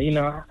forgiven her. You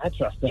know, I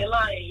trust her. You're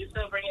lying. You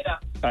still bring it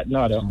up.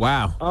 No, I don't.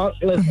 Wow.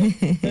 Listen,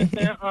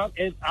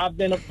 I've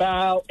been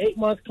about 8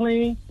 months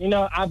clean. You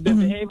know, I've been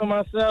behaving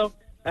myself.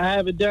 I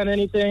haven't done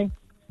anything,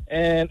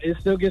 and it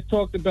still gets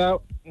talked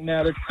about.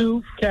 Now, the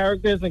two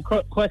characters in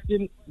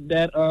question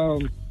that,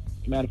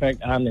 matter of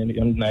fact, I'm not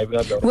even going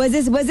to. Was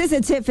this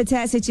a tit for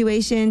tat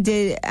situation? I'm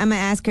going to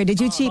ask her,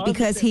 did you cheat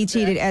because he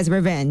cheated as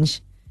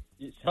revenge?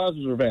 Hers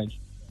was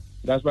revenge.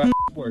 That's why it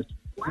worked.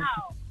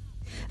 Wow.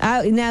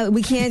 Now,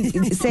 we can't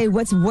say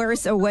what's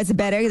worse or what's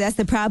better. That's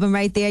the problem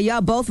right there.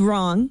 Y'all both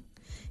wrong.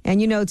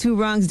 And, two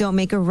wrongs don't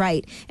make a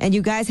right. And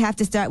you guys have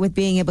to start with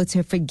being able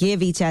to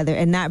forgive each other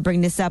and not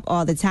bring this up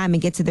all the time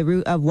and get to the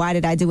root of why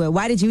did I do it?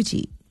 Why did you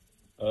cheat?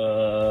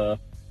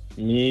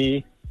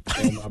 Me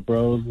and my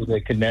bros was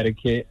in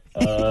Connecticut.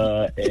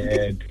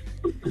 And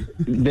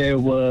there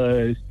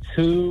was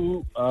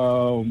two...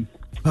 oh,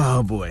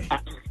 boy.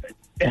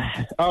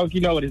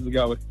 You know where this is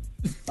going.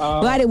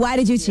 Why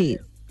did you cheat?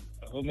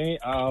 For me,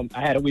 I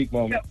had a weak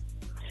moment.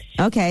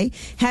 Okay.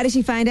 How did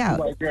she find out?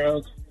 White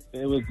girls.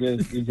 It was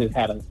just, we just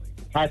had a...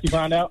 How she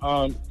found out?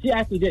 She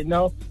actually didn't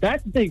know.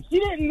 That's the thing. She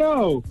didn't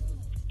know.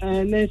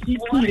 And then she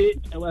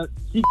cheated. Well,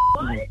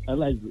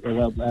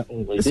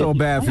 it's so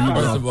bad for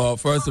you, bro.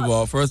 First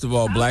of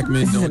all, black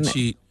men don't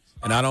cheat.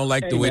 And I don't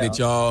like the way that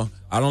y'all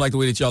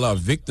are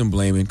victim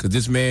blaming, because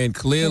this man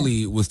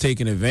clearly was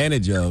taken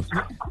advantage of.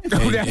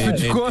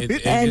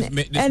 And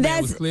this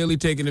man was clearly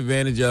taken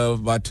advantage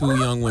of by two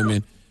young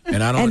women.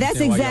 And I don't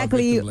understand why y'all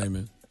victim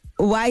blaming.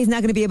 Why he's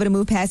not going to be able to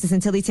move past this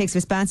until he takes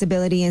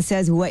responsibility and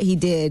says what he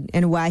did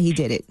and why he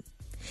did it.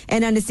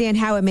 And understand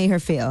how it made her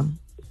feel.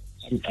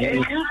 Can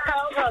you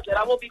tell her that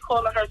I will be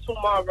calling her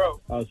tomorrow?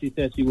 Oh, she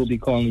said she will be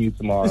calling you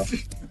tomorrow.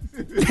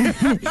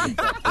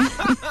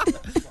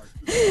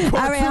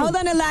 All right, hold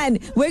on the line.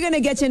 We're going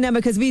to get your number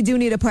because we do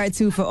need a part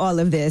 2 for all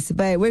of this.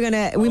 But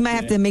we might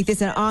have to make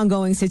this an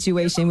ongoing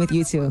situation with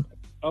you two.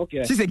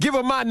 Okay. She said, give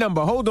her my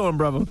number. Hold on,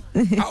 brother.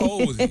 How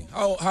old was he?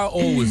 How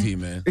old was he,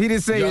 man? He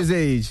didn't say his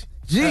age.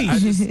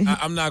 Jeez.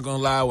 I'm not going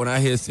to lie. When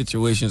I hear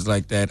situations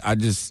like that, I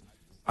just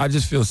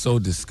feel so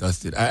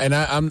disgusted.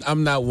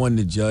 I'm not one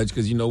to judge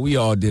because, we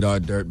all did our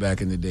dirt back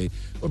in the day.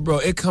 But, bro,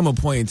 it come a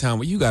point in time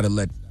where you got to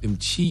let them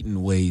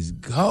cheating ways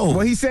go.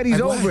 Well, he said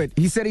he's over it.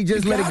 He said he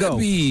just let it go.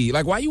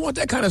 Like, why you want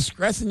that kind of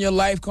stress in your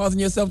life,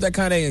 causing yourself that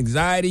kind of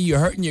anxiety? You're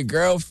hurting your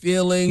girl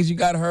feelings. You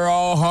got her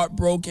all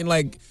heartbroken.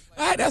 Like,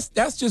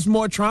 that's just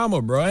more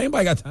trauma, bro.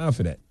 Anybody got time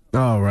for that?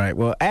 All right.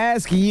 Well,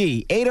 ask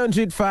Yee.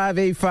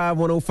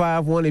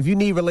 800-585-1051. If you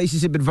need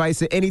relationship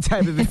advice or any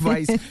type of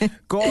advice,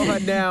 call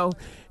her now.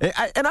 And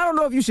I don't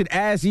know if you should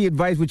ask Yee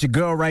advice with your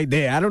girl right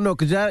there. I don't know,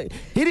 because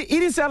he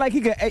didn't sound like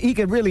he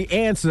could really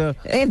answer.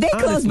 If they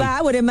close by,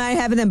 I wouldn't mind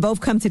having them both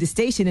come to the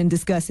station and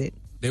discuss it.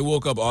 They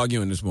woke up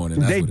arguing this morning.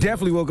 They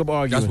definitely woke up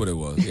arguing. That's what it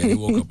was. Yeah, they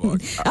woke up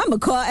arguing. I'm going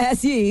to call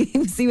Ask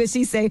Yee, see what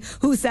she say.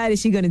 Whose side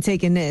is she going to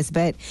take in this?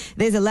 But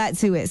there's a lot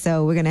to it,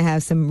 so we're going to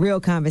have some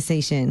real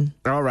conversation.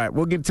 All right,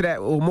 we'll get to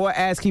that. More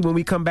Ask Yee when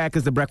we come back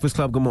as The Breakfast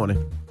Club. Good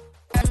morning.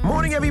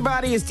 Morning,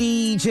 everybody. It's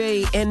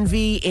DJ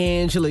Envy,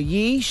 Angela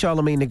Yee,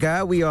 Charlamagne the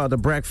Guy. We are The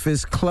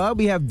Breakfast Club.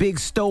 We have Big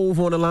Stove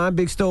on the line.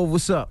 Big Stove,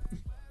 what's up?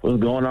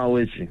 What's going on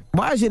with you?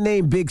 Why is your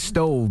name Big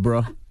Stove,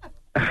 bro?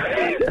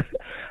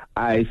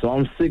 All right, so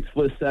I'm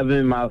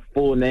 6'7". My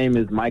full name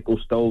is Michael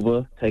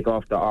Stover. Take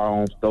off the R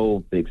on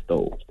stove, Big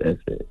Stove. That's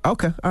it.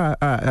 Okay. All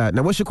right.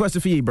 Now, what's your question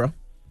for you, bro?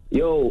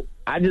 Yo,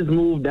 I just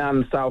moved down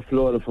to South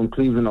Florida from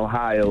Cleveland,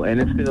 Ohio, and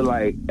it feels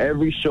like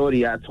every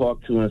shorty I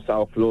talked to in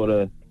South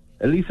Florida,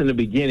 at least in the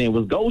beginning,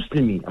 was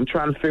ghosting me. I'm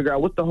trying to figure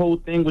out what the whole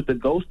thing with the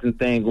ghosting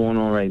thing going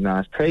on right now.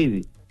 It's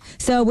crazy.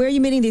 So where are you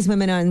meeting these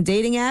women, on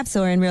dating apps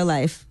or in real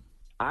life?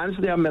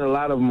 Honestly, I met a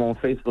lot of them on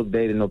Facebook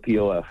dating or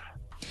POF.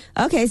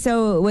 Okay,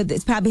 so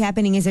what's probably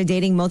happening is they're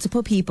dating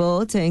multiple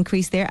people to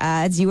increase their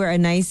odds. You are a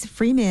nice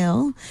free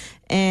male,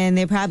 and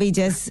they're probably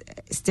just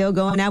still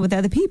going out with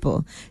other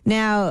people.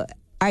 Now,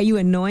 are you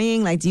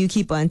annoying? Like, do you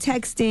keep on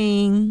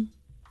texting?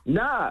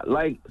 Nah,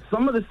 like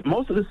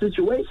most of the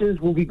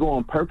situations will be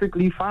going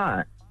perfectly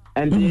fine.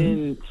 And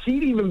then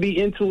she'd even be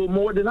into it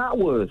more than I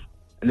was.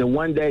 And then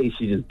one day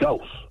she just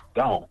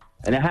gone.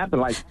 And it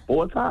happened like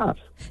 4 times.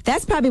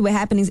 That's probably what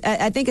happens.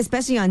 I think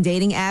especially on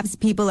dating apps,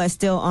 people are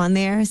still on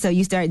there. So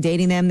you start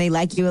dating them, they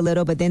like you a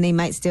little, but then they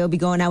might still be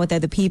going out with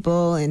other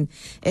people, and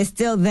it's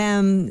still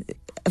them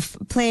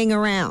playing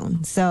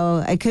around.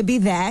 So it could be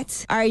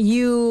that. Are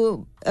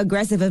you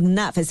aggressive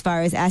enough as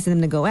far as asking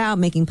them to go out,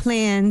 making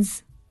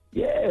plans?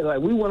 Yeah, like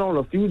we went on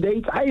a few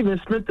dates. I even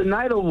spent the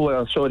night over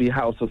at Shorty's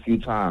house a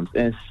few times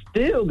and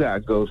still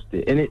got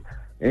ghosted.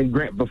 And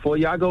Grant, before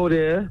y'all go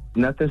there,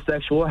 nothing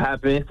sexual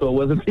happened, so it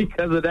wasn't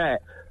because of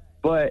that.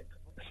 But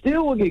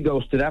still will get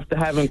ghosted after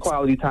having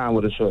quality time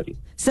with a shorty.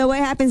 So what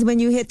happens when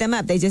you hit them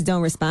up? They just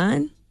don't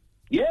respond?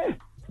 Yeah,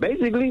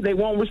 basically they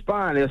won't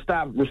respond. They'll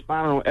stop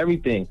responding on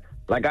everything.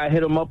 Like I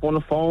hit them up on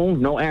the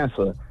phone, no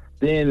answer.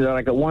 Then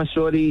like a one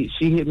shorty,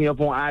 she hit me up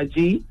on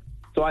IG,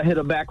 so I hit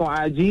her back on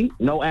IG,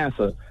 no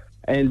answer.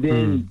 And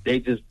then they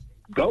just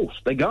ghost.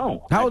 They gone.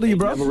 How old are you,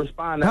 bro? Never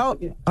respond. How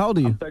old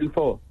are you? I'm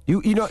 34.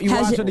 You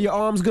wash under your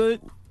arms good?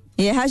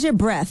 Yeah. How's your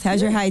breath?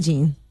 How's your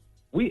hygiene?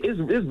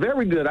 It's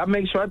very good. I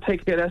make sure I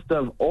take care of that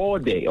stuff all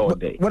day.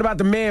 What about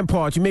the man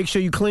part? You make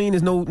sure you clean.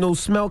 There's no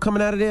smell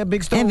coming out of there,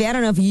 Big Stone? Envy, I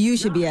don't know if you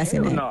should be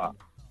asking that. No.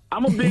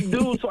 I'm a big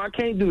dude, so I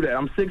can't do that.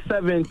 I'm 6'7",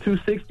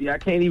 260. I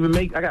can't even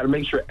I got to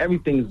make sure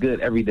everything's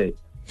good every day.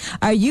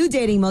 Are you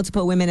dating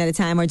multiple women at a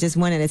time or just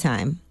one at a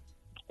time?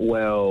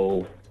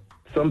 Well,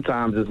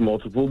 sometimes it's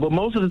multiple, but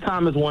most of the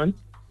time it's one.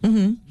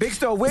 Mm-hmm. Big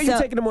Stone, where are you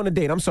taking them on a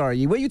date? I'm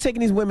sorry. Where are you taking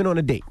these women on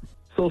a date?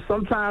 So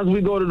sometimes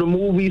we go to the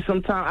movies.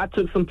 Sometimes I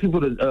took some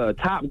people to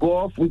Top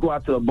Golf. We go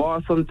out to a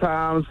bar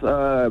sometimes,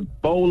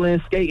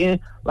 bowling, skating,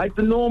 like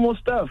the normal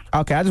stuff.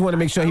 Okay, I just want to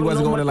make sure he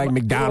wasn't going to like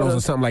McDonald's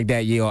or something like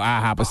that, or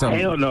IHOP or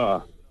something. Hell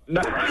no.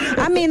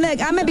 I mean,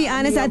 look, I'm going to be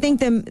honest. I think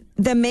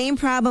the main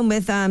problem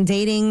with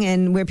dating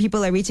and where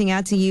people are reaching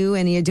out to you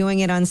and you're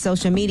doing it on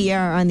social media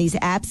or on these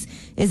apps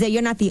is that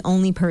you're not the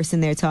only person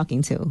they're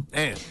talking to.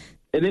 Damn.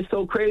 And it's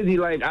so crazy.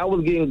 Like, I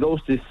was getting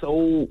ghosted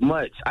so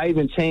much. I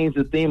even changed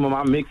the theme of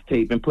my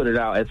mixtape and put it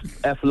out as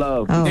F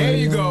Love. Oh, there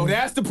you go.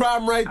 That's the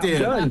problem right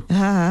there. I'm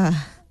done.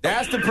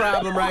 That's the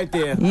problem right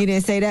there. You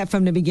didn't say that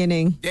from the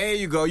beginning. There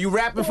you go. You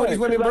rapping for these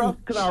women, bro?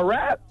 Cause I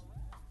rap.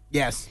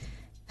 Yes.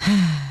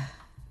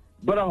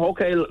 But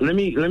okay, let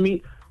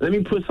me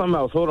put something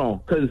else. Hold on,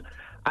 because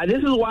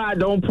this is why I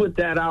don't put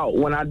that out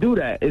when I do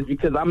that. Is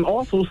because I'm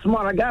also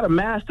smart. I got a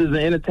master's in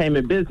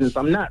entertainment business.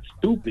 I'm not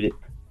stupid.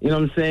 You know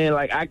what I'm saying?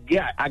 Like I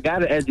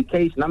got an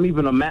education. I'm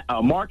even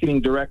a marketing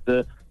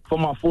director for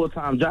my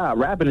full-time job.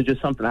 Rapping is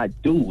just something I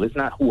do. It's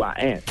not who I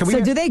am. So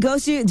do they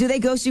ghost you? Do they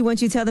ghost you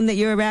once you tell them that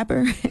you're a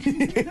rapper?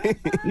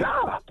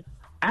 Nah.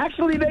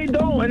 Actually, they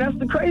don't, and that's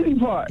the crazy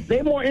part.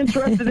 They're more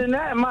interested in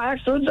that than my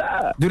actual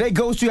job. Do they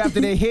ghost you after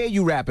they hear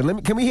you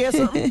rapping? Can we hear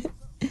something?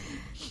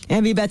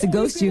 And we about to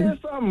ghost you.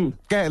 Something.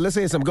 Okay, let's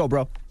hear something. Go,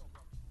 bro.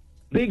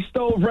 Big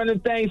stove running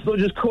things, so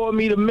just call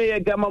me the mayor.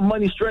 Got my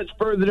money stretched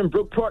further than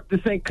Brook Park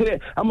to St. Clair.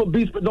 I'm a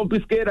beast, but don't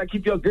be scared. I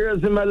keep your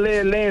girls in my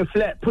lair, laying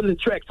flat, pulling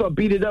tracks, so I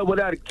beat it up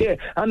without a care.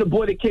 I'm the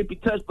boy that can't be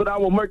touched, but I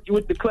will murk you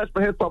with the clutch.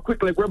 My hands fall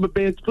quick like rubber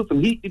bands. Put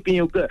some heat deep in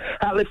your gut.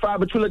 Hot like fire,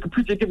 but true like a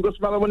preacher. Give a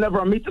smile whenever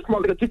I meet you.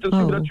 Small like a teacher.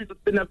 I treat to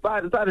spin that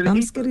fire inside of the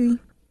heat.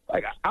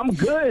 Like, I'm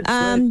good.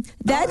 That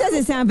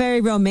doesn't sound very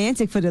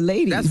romantic for the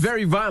ladies. That's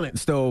very violent,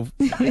 Stove.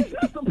 It's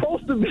not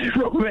supposed to be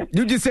romantic.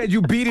 You just said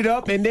you beat it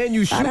up and then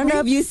you shoot I don't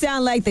know if you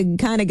sound like the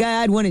kind of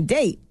guy I'd want to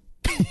date.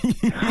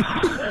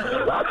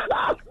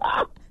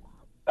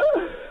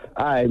 All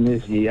right,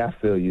 Miss Yee, I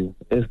feel you.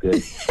 It's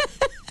good.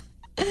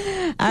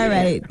 All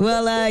right.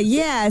 Well,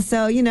 yeah,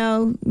 so,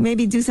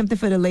 maybe do something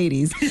for the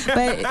ladies.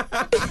 But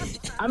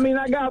I mean,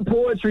 I got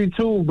poetry,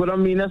 too, but, I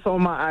mean, that's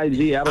on my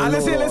IG. I don't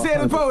let's hear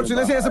the poetry.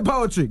 Let's hear some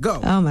poetry. Go.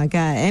 Oh, my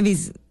God.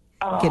 Envy's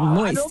getting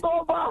moist. I don't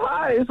know about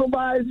high. It's on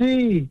my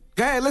IG.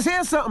 Go ahead. Let's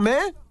hear something,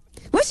 man.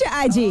 What's your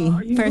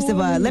IG, first of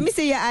all? Let me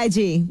see your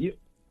IG.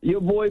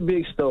 Your boy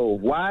Big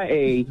Stove.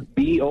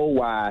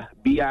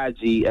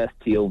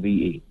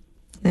 YABOYBIGSTOVE.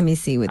 Let me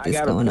see what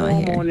this going on here. I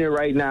got a poem on there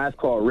right now. It's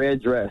called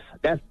Red Dress.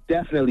 That's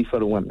definitely for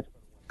the women.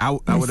 I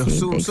would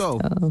assume so.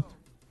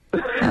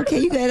 Okay,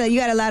 you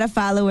got a lot of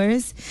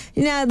followers.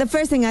 The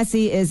first thing I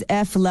see is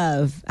F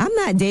Love. I'm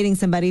not dating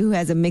somebody who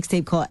has a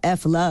mixtape called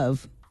F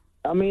Love.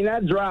 I mean,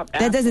 that dropped.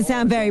 That doesn't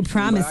sound very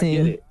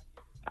promising.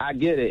 I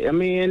get it. I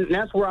mean,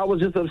 that's where I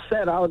was just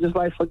upset. I was just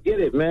like, forget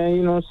it, man.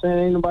 You know what I'm saying?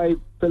 Ain't nobody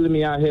filling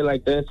me out here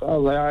like that. So I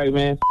was like, all right,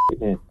 man, f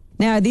it, man.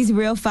 Now, are these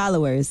real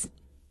followers?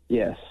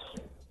 Yes.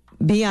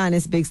 Be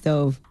honest, Big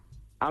Stove.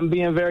 I'm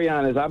being very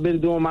honest. I've been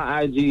doing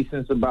my IG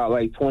since about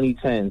like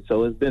 2010,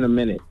 so it's been a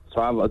minute. So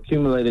I've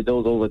accumulated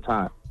those over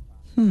time.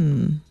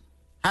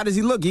 How does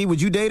he look, E?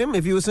 Would you date him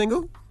if you were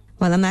single?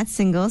 Well, I'm not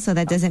single, so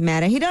that doesn't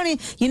matter. You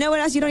know what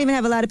else? You don't even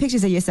have a lot of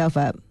pictures of yourself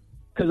up.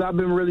 Because I've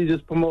been really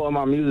just promoting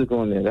my music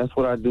on there. That's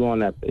what I do on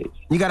that page.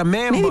 You got a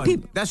man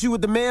bun. That's you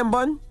with the man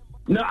bun?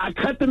 No, I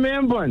cut the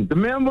man bun. The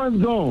man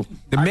bun's gone.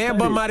 The man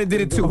bun might have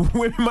did it too.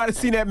 Women might have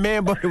seen that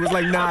man bun. It was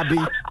like, nah, B.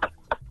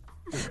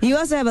 You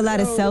also have a lot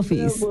of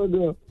selfies.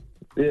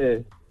 Yeah.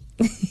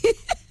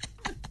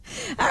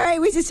 All right,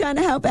 we're just trying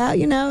to help out,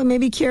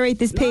 maybe curate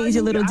this page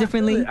a little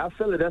differently. I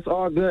feel it. That's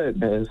all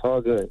good, man. It's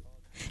all good.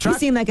 You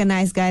seem like a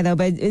nice guy, though,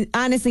 but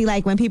honestly,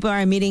 like when people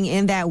are meeting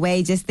in that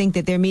way, just think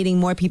that they're meeting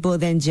more people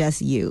than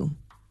just you.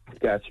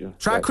 Got you.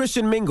 Try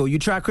Christian Mingle. You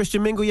try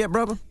Christian Mingle yet,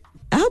 brother?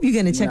 I hope you're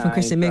going to check for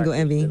Christian Mingle,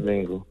 Envy.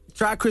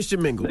 Try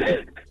Christian Mingle.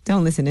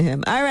 Don't listen to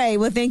him. All right.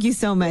 Well, thank you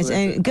so much.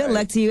 And good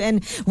luck to you.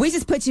 And we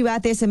just put you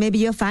out there so maybe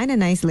you'll find a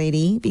nice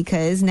lady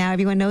because now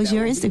everyone knows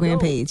your Instagram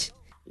page.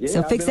 Yeah,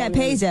 so fix that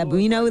page up.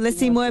 Let's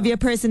see more of your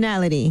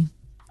personality.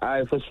 All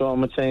right, for sure. I'm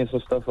going to change some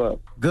stuff up.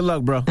 Good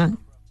luck, bro.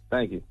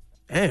 Thank you.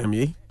 Damn,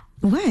 Yee.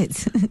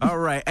 What? All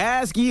right.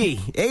 Ask Yee.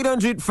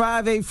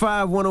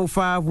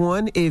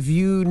 800-585-1051. If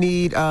you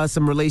need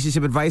some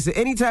relationship advice or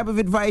any type of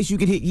advice, you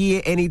can hit Yee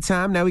at any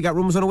time. Now we got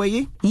rumors on the way,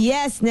 Yee?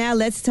 Yes. Now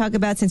let's talk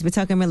about, since we're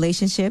talking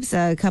relationships,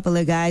 a couple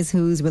of guys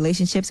whose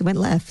relationships went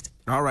left.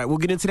 All right. We'll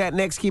get into that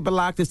next. Keep it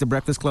locked. It's The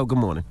Breakfast Club. Good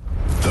morning.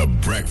 The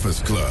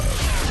Breakfast Club.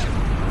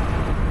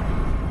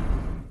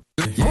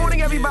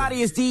 Morning,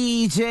 everybody. It's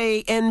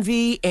DJ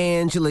Envy,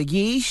 Angela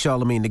Yee,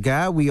 Charlamagne the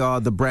Guy. We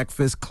are The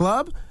Breakfast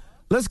Club.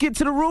 Let's get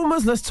to the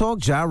rumors. Let's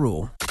talk Ja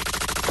Rule.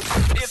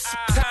 It's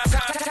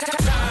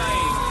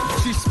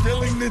time. She's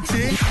spilling the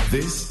tea.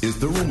 This is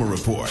The Rumor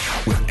Report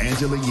with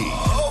Angela Yee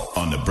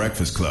on The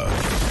Breakfast Club.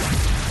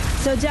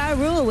 So Ja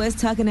Rule was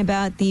talking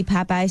about the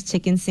Popeye's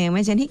chicken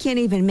sandwich, and he can't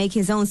even make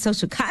his own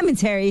social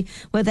commentary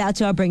without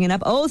y'all bringing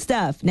up old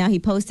stuff. Now he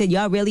posted,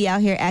 y'all really out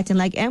here acting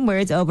like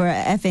M-words over a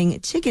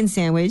effing chicken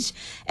sandwich.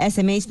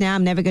 SMH now,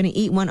 I'm never going to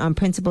eat one on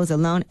principles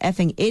alone.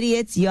 Effing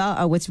idiots. Y'all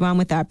are what's wrong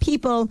with our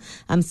people.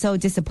 I'm so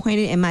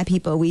disappointed in my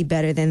people. We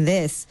better than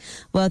this.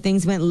 Well,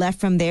 things went left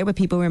from there with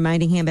people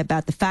reminding him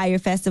about the Fire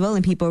Festival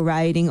and people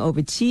rioting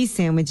over cheese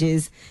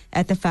sandwiches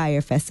at the Fire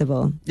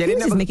Festival. Yeah, he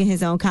was just making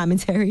his own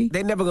commentary.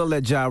 They never going to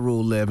let Ja Rule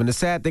live. And the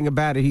sad thing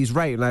about it, he's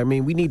right. I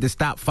mean, we need to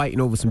stop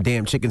fighting over some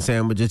damn chicken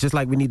sandwiches, just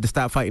like we need to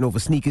stop fighting over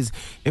sneakers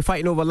and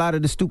fighting over a lot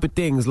of the stupid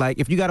things. Like,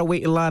 if you got to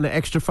wait in line an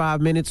extra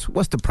 5 minutes,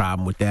 what's the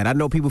problem with that? I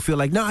know people feel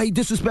like, he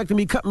disrespected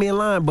me, cut me in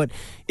line, but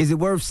is it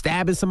worth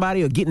stabbing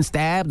somebody or getting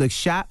stabbed or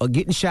shot or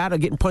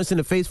getting punched in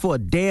the face for a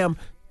damn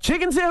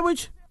chicken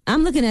sandwich?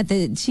 I'm looking at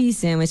the cheese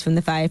sandwich from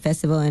the Fire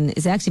Festival, and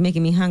it's actually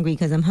making me hungry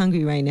because I'm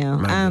hungry right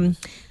now.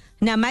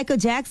 Now, Michael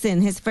Jackson,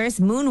 his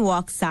first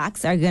moonwalk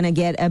socks are going to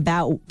get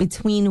about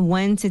between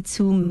 $1 to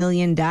 $2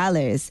 million.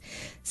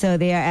 So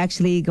they are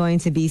actually going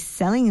to be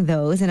selling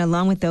those. And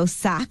along with those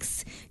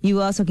socks,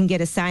 you also can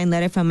get a signed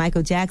letter from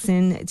Michael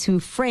Jackson to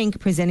Frank,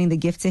 presenting the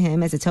gift to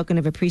him as a token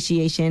of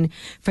appreciation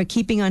for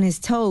keeping on his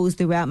toes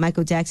throughout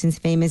Michael Jackson's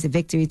famous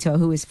victory tour.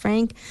 Who is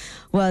Frank?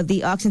 Well,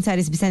 the auction site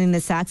is presenting the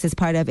socks as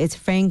part of its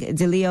Frank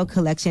DeLeo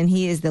collection.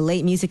 He is the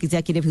late music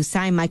executive who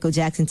signed Michael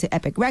Jackson to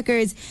Epic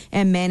Records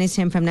and managed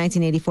him from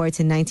 1984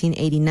 to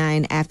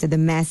 1989 after the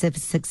massive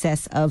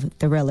success of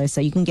Thriller.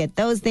 So you can get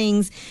those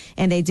things,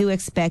 and they do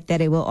expect that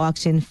it will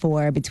auction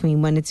for between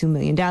 $1 to $2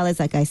 million,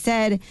 like I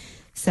said.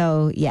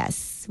 So,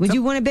 yes. Would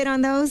you want to bid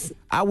on those?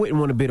 I wouldn't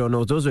want to bid on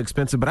those. Those are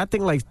expensive, but I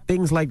think like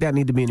things like that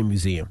need to be in a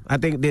museum. I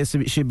think there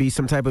should be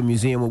some type of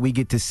museum where we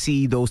get to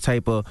see those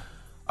type of,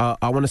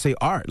 I want to say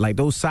art. Like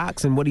those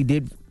socks and what he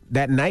did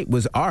that night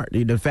was art.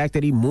 The fact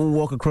that he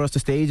moonwalked across the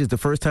stage is the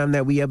first time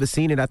that we ever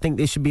seen it. I think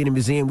they should be in a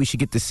museum. We should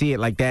get to see it,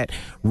 like that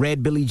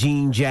red Billie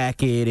Jean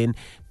jacket and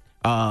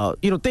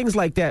things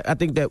like that. I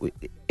think that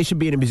it should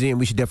be in a museum.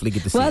 We should definitely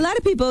get to see it. Well, a lot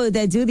of people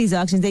that do these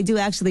auctions, they do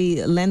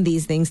actually lend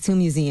these things to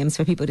museums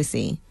for people to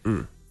see.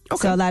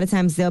 Okay. So a lot of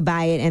times they'll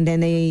buy it and then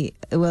they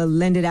will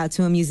lend it out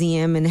to a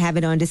museum and have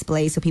it on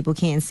display so people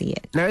can see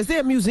it. Now, is there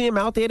a museum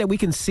out there that we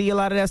can see a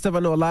lot of that stuff? I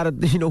know a lot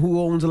of, who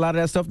owns a lot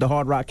of that stuff? The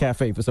Hard Rock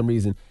Cafe, for some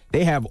reason.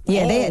 They have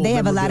they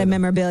have a lot of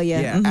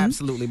memorabilia. Yeah,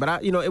 absolutely.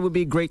 But, it would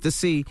be great to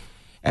see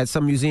at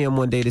some museum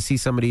one day to see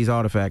some of these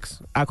artifacts.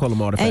 I call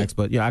them artifacts,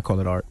 but I call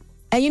it art.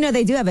 And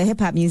they do have a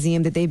hip-hop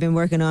museum that they've been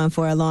working on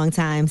for a long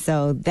time,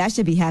 so that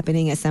should be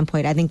happening at some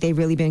point. I think they've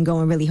really been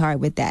going really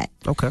hard with that.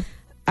 Okay.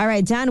 All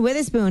right, John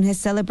Witherspoon, his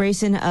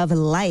celebration of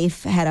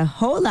life had a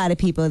whole lot of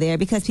people there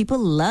because people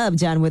love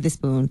John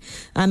Witherspoon.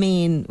 I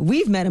mean,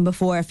 we've met him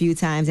before a few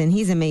times, and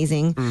he's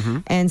amazing.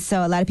 And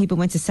so a lot of people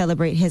went to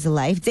celebrate his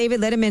life.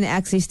 David Letterman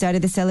actually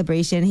started the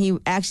celebration. He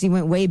actually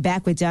went way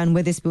back with John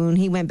Witherspoon.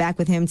 He went back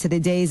with him to the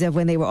days of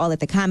when they were all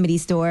at the Comedy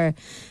Store,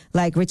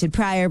 like Richard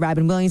Pryor,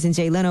 Robin Williams, and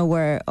Jay Leno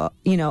were,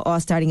 all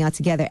starting out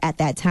together at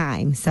that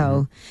time.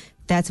 So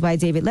that's why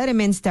David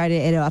Letterman started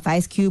it off.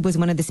 Ice Cube was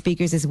one of the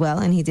speakers as well,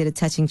 and he did a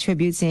touching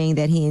tribute saying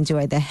that he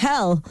enjoyed the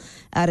hell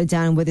out of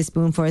John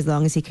Witherspoon for as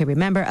long as he could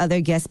remember. Other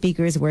guest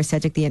speakers were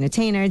Cedric the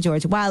Entertainer,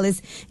 George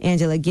Wallace,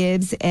 Angela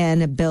Gibbs,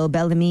 and Bill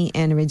Bellamy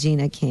and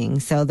Regina King.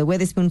 So the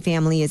Witherspoon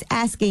family is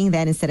asking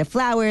that instead of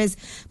flowers,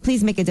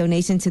 please make a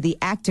donation to the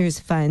Actors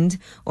Fund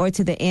or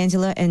to the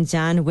Angela and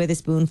John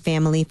Witherspoon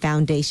Family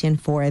Foundation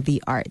for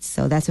the Arts.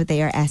 So that's what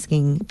they are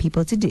asking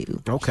people to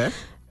do. Okay.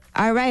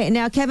 All right.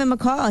 Now, Kevin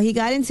McCall, he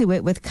got into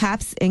it with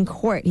cops in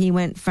court. He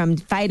went from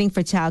fighting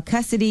for child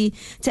custody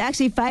to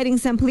actually fighting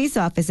some police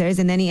officers,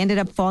 and then he ended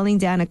up falling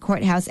down a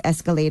courthouse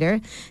escalator.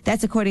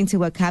 That's according to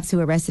what cops who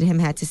arrested him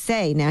had to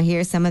say. Now,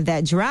 here's some of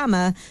that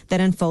drama that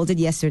unfolded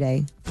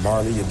yesterday.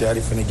 Marley, your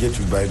daddy finna get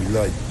you, baby.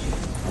 Like,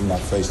 I'm not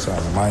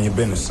FaceTiming. Mind your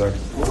business, sir.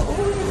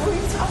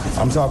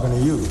 I'm talking to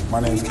you. My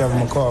name's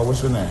Kevin McCall.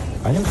 What's your name?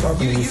 I am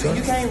talking to you, sir.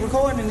 You can't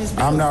record in this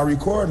building. I'm not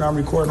recording. I'm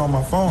recording on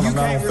my phone. I'm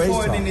not on FaceTime. You can't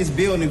record in this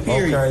building,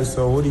 period. Okay,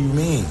 so what do you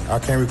mean I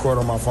can't record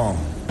on my phone?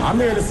 I'm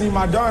here to see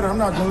my daughter. I'm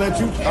not gonna let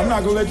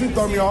you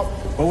throw me off.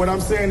 But what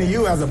I'm saying to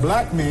you as a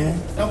black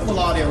man... Don't pull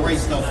all that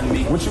race stuff from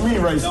me. What you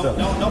mean race stuff?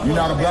 Don't You're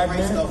not a black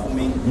man? Stuff from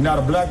me. You're not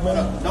a black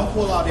man? Don't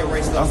pull all that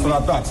race stuff That's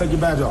what I thought. Take your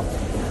badge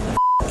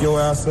off. Your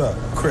ass up.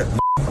 Crip.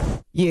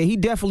 Yeah, he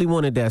definitely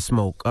wanted that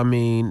smoke. I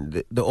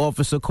mean,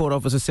 the court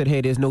officer said,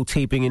 hey, there's no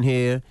taping in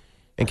here.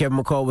 And Kevin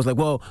McCall was like,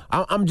 well,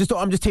 I'm just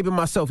taping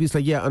myself. He's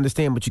like, yeah, I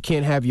understand, but you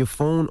can't have your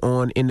phone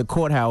on in the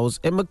courthouse.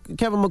 And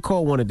Kevin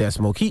McCall wanted that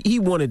smoke. He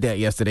wanted that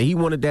yesterday. He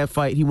wanted that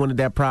fight. He wanted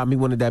that problem.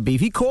 He wanted that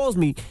beef. He calls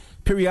me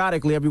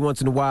periodically every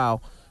once in a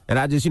while, and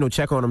I just,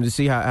 check on him to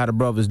see how the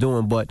brother's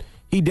doing. But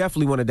he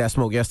definitely wanted that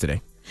smoke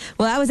yesterday.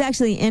 Well, I was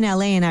actually in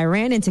L.A. and I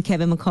ran into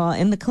Kevin McCall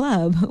in the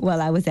club while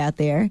I was out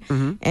there.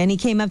 And he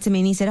came up to me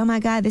and he said, oh,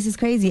 my God, this is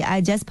crazy. I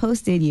just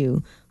posted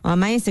you on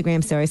my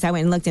Instagram story. So I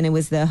went and looked, and it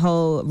was the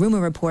whole rumor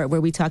report where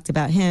we talked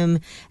about him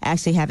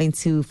actually having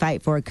to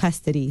fight for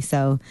custody.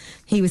 So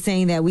he was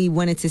saying that we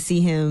wanted to see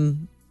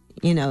him,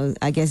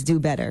 I guess, do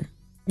better.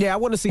 Yeah, I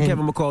want to see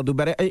Kevin McCall do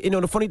better. You know,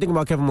 the funny thing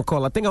about Kevin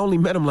McCall, I think I only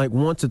met him like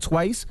once or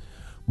twice,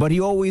 but he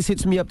always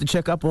hits me up to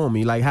check up on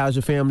me. Like, how's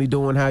your family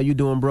doing? How you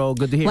doing, bro?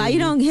 Good to hear you. Why you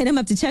don't hit him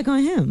up to check on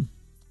him?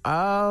 Maybe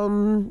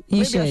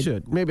I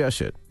should. I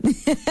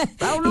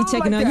don't know. He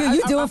checking like on that.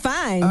 you. You doing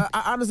fine.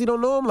 I honestly don't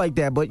know him like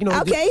that, but you know.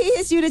 Okay, he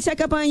hits you to check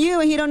up on you,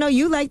 and he don't know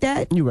you like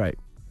that. You're right.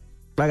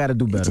 I got to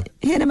do better.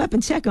 Hit him up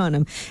and check on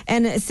him.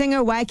 And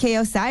singer YK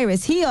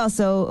Osiris, he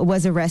also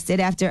was arrested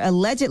after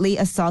allegedly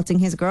assaulting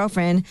his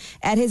girlfriend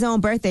at his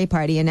own birthday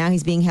party, and now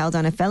he's being held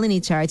on a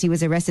felony charge. He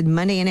was arrested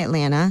Monday in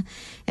Atlanta,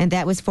 and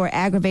that was for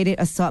aggravated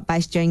assault by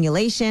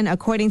strangulation.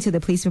 According to the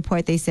police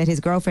report, they said his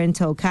girlfriend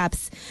told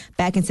cops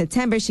back in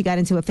September she got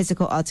into a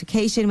physical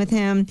altercation with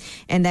him,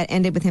 and that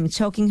ended with him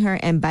choking her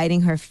and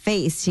biting her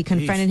face. She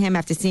confronted him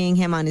after seeing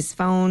him on his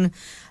phone,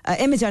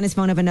 image on his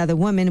phone of another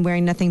woman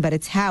wearing nothing but a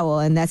towel,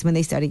 and that's when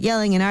they started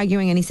yelling and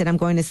arguing, and he said, "I'm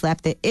going to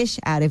slap the ish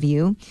out of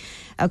you."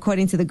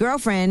 According to the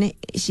girlfriend,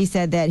 she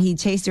said that he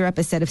chased her up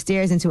a set of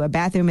stairs into a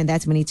bathroom, and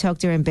that's when he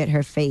choked her and bit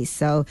her face.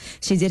 So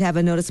she did have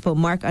a noticeable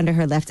mark under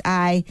her left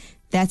eye.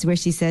 That's where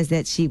she says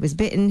that she was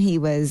bitten. He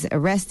was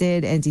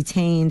arrested and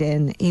detained,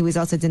 and he was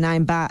also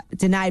denied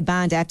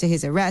bond after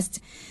his arrest.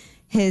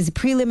 His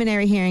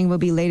preliminary hearing will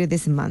be later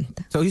this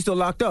month. So he's still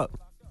locked up?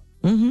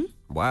 Mm-hmm.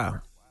 Wow.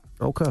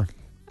 Okay.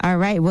 All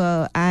right.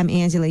 Well, I'm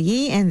Angela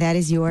Yee, and that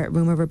is your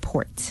Rumor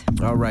Report.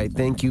 All right.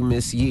 Thank you,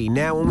 Miss Yee.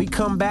 Now, when we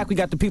come back, we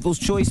got the People's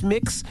Choice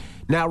Mix.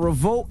 Now,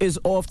 Revolt is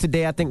off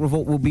today. I think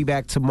Revolt will be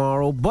back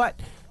tomorrow. But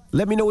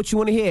let me know what you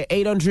want to hear.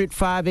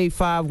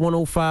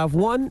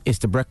 800-585-1051. It's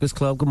The Breakfast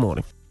Club. Good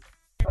morning.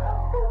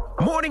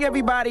 Morning,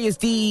 everybody. It's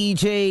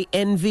DJ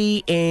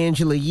Envy,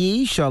 Angela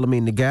Yee,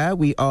 Charlamagne the Guy.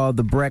 We are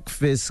The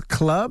Breakfast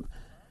Club.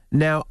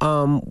 Now,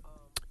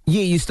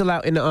 Yee, you still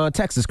out in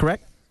Texas,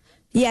 correct?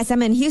 Yes,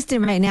 I'm in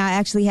Houston right now. I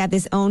actually have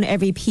this Own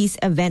Every Piece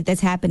event that's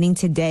happening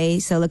today.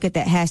 So look at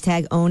that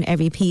hashtag Own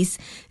Every Piece.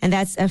 And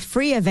that's a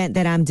free event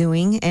that I'm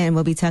doing. And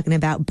we'll be talking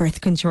about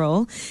birth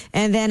control.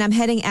 And then I'm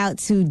heading out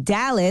to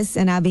Dallas,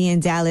 and I'll be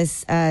in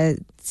Dallas,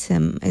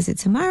 is it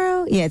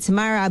tomorrow? Yeah,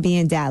 tomorrow I'll be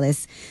in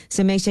Dallas.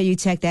 So make sure you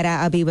check that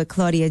out. I'll be with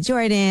Claudia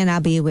Jordan.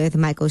 I'll be with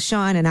Michael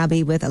Sean, and I'll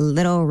be with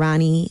little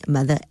Ronnie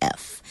Mother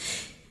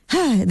F.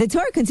 The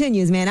tour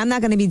continues, man. I'm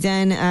not going to be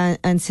done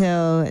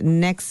until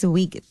next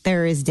week,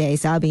 Thursday.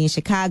 So I'll be in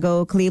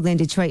Chicago, Cleveland,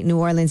 Detroit, New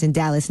Orleans, and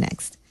Dallas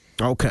next.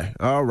 Okay.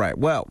 All right.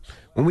 Well,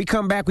 when we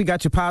come back, we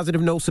got your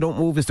positive note, so don't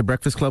move. It's The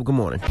Breakfast Club. Good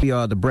morning. We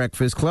are The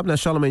Breakfast Club. Now,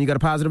 Charlamagne, you got a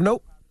positive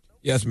note?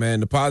 Yes,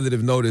 man. The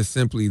positive note is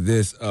simply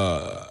this.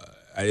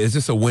 It's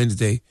just a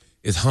Wednesday.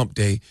 It's hump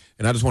day.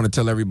 And I just want to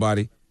tell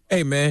everybody,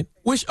 hey, man,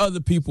 wish other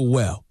people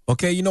well.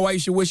 Okay? You know why you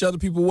should wish other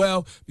people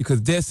well?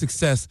 Because their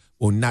success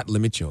will not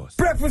limit yours.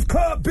 Breakfast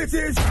Club,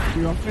 bitches!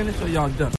 Y'all finished or y'all done?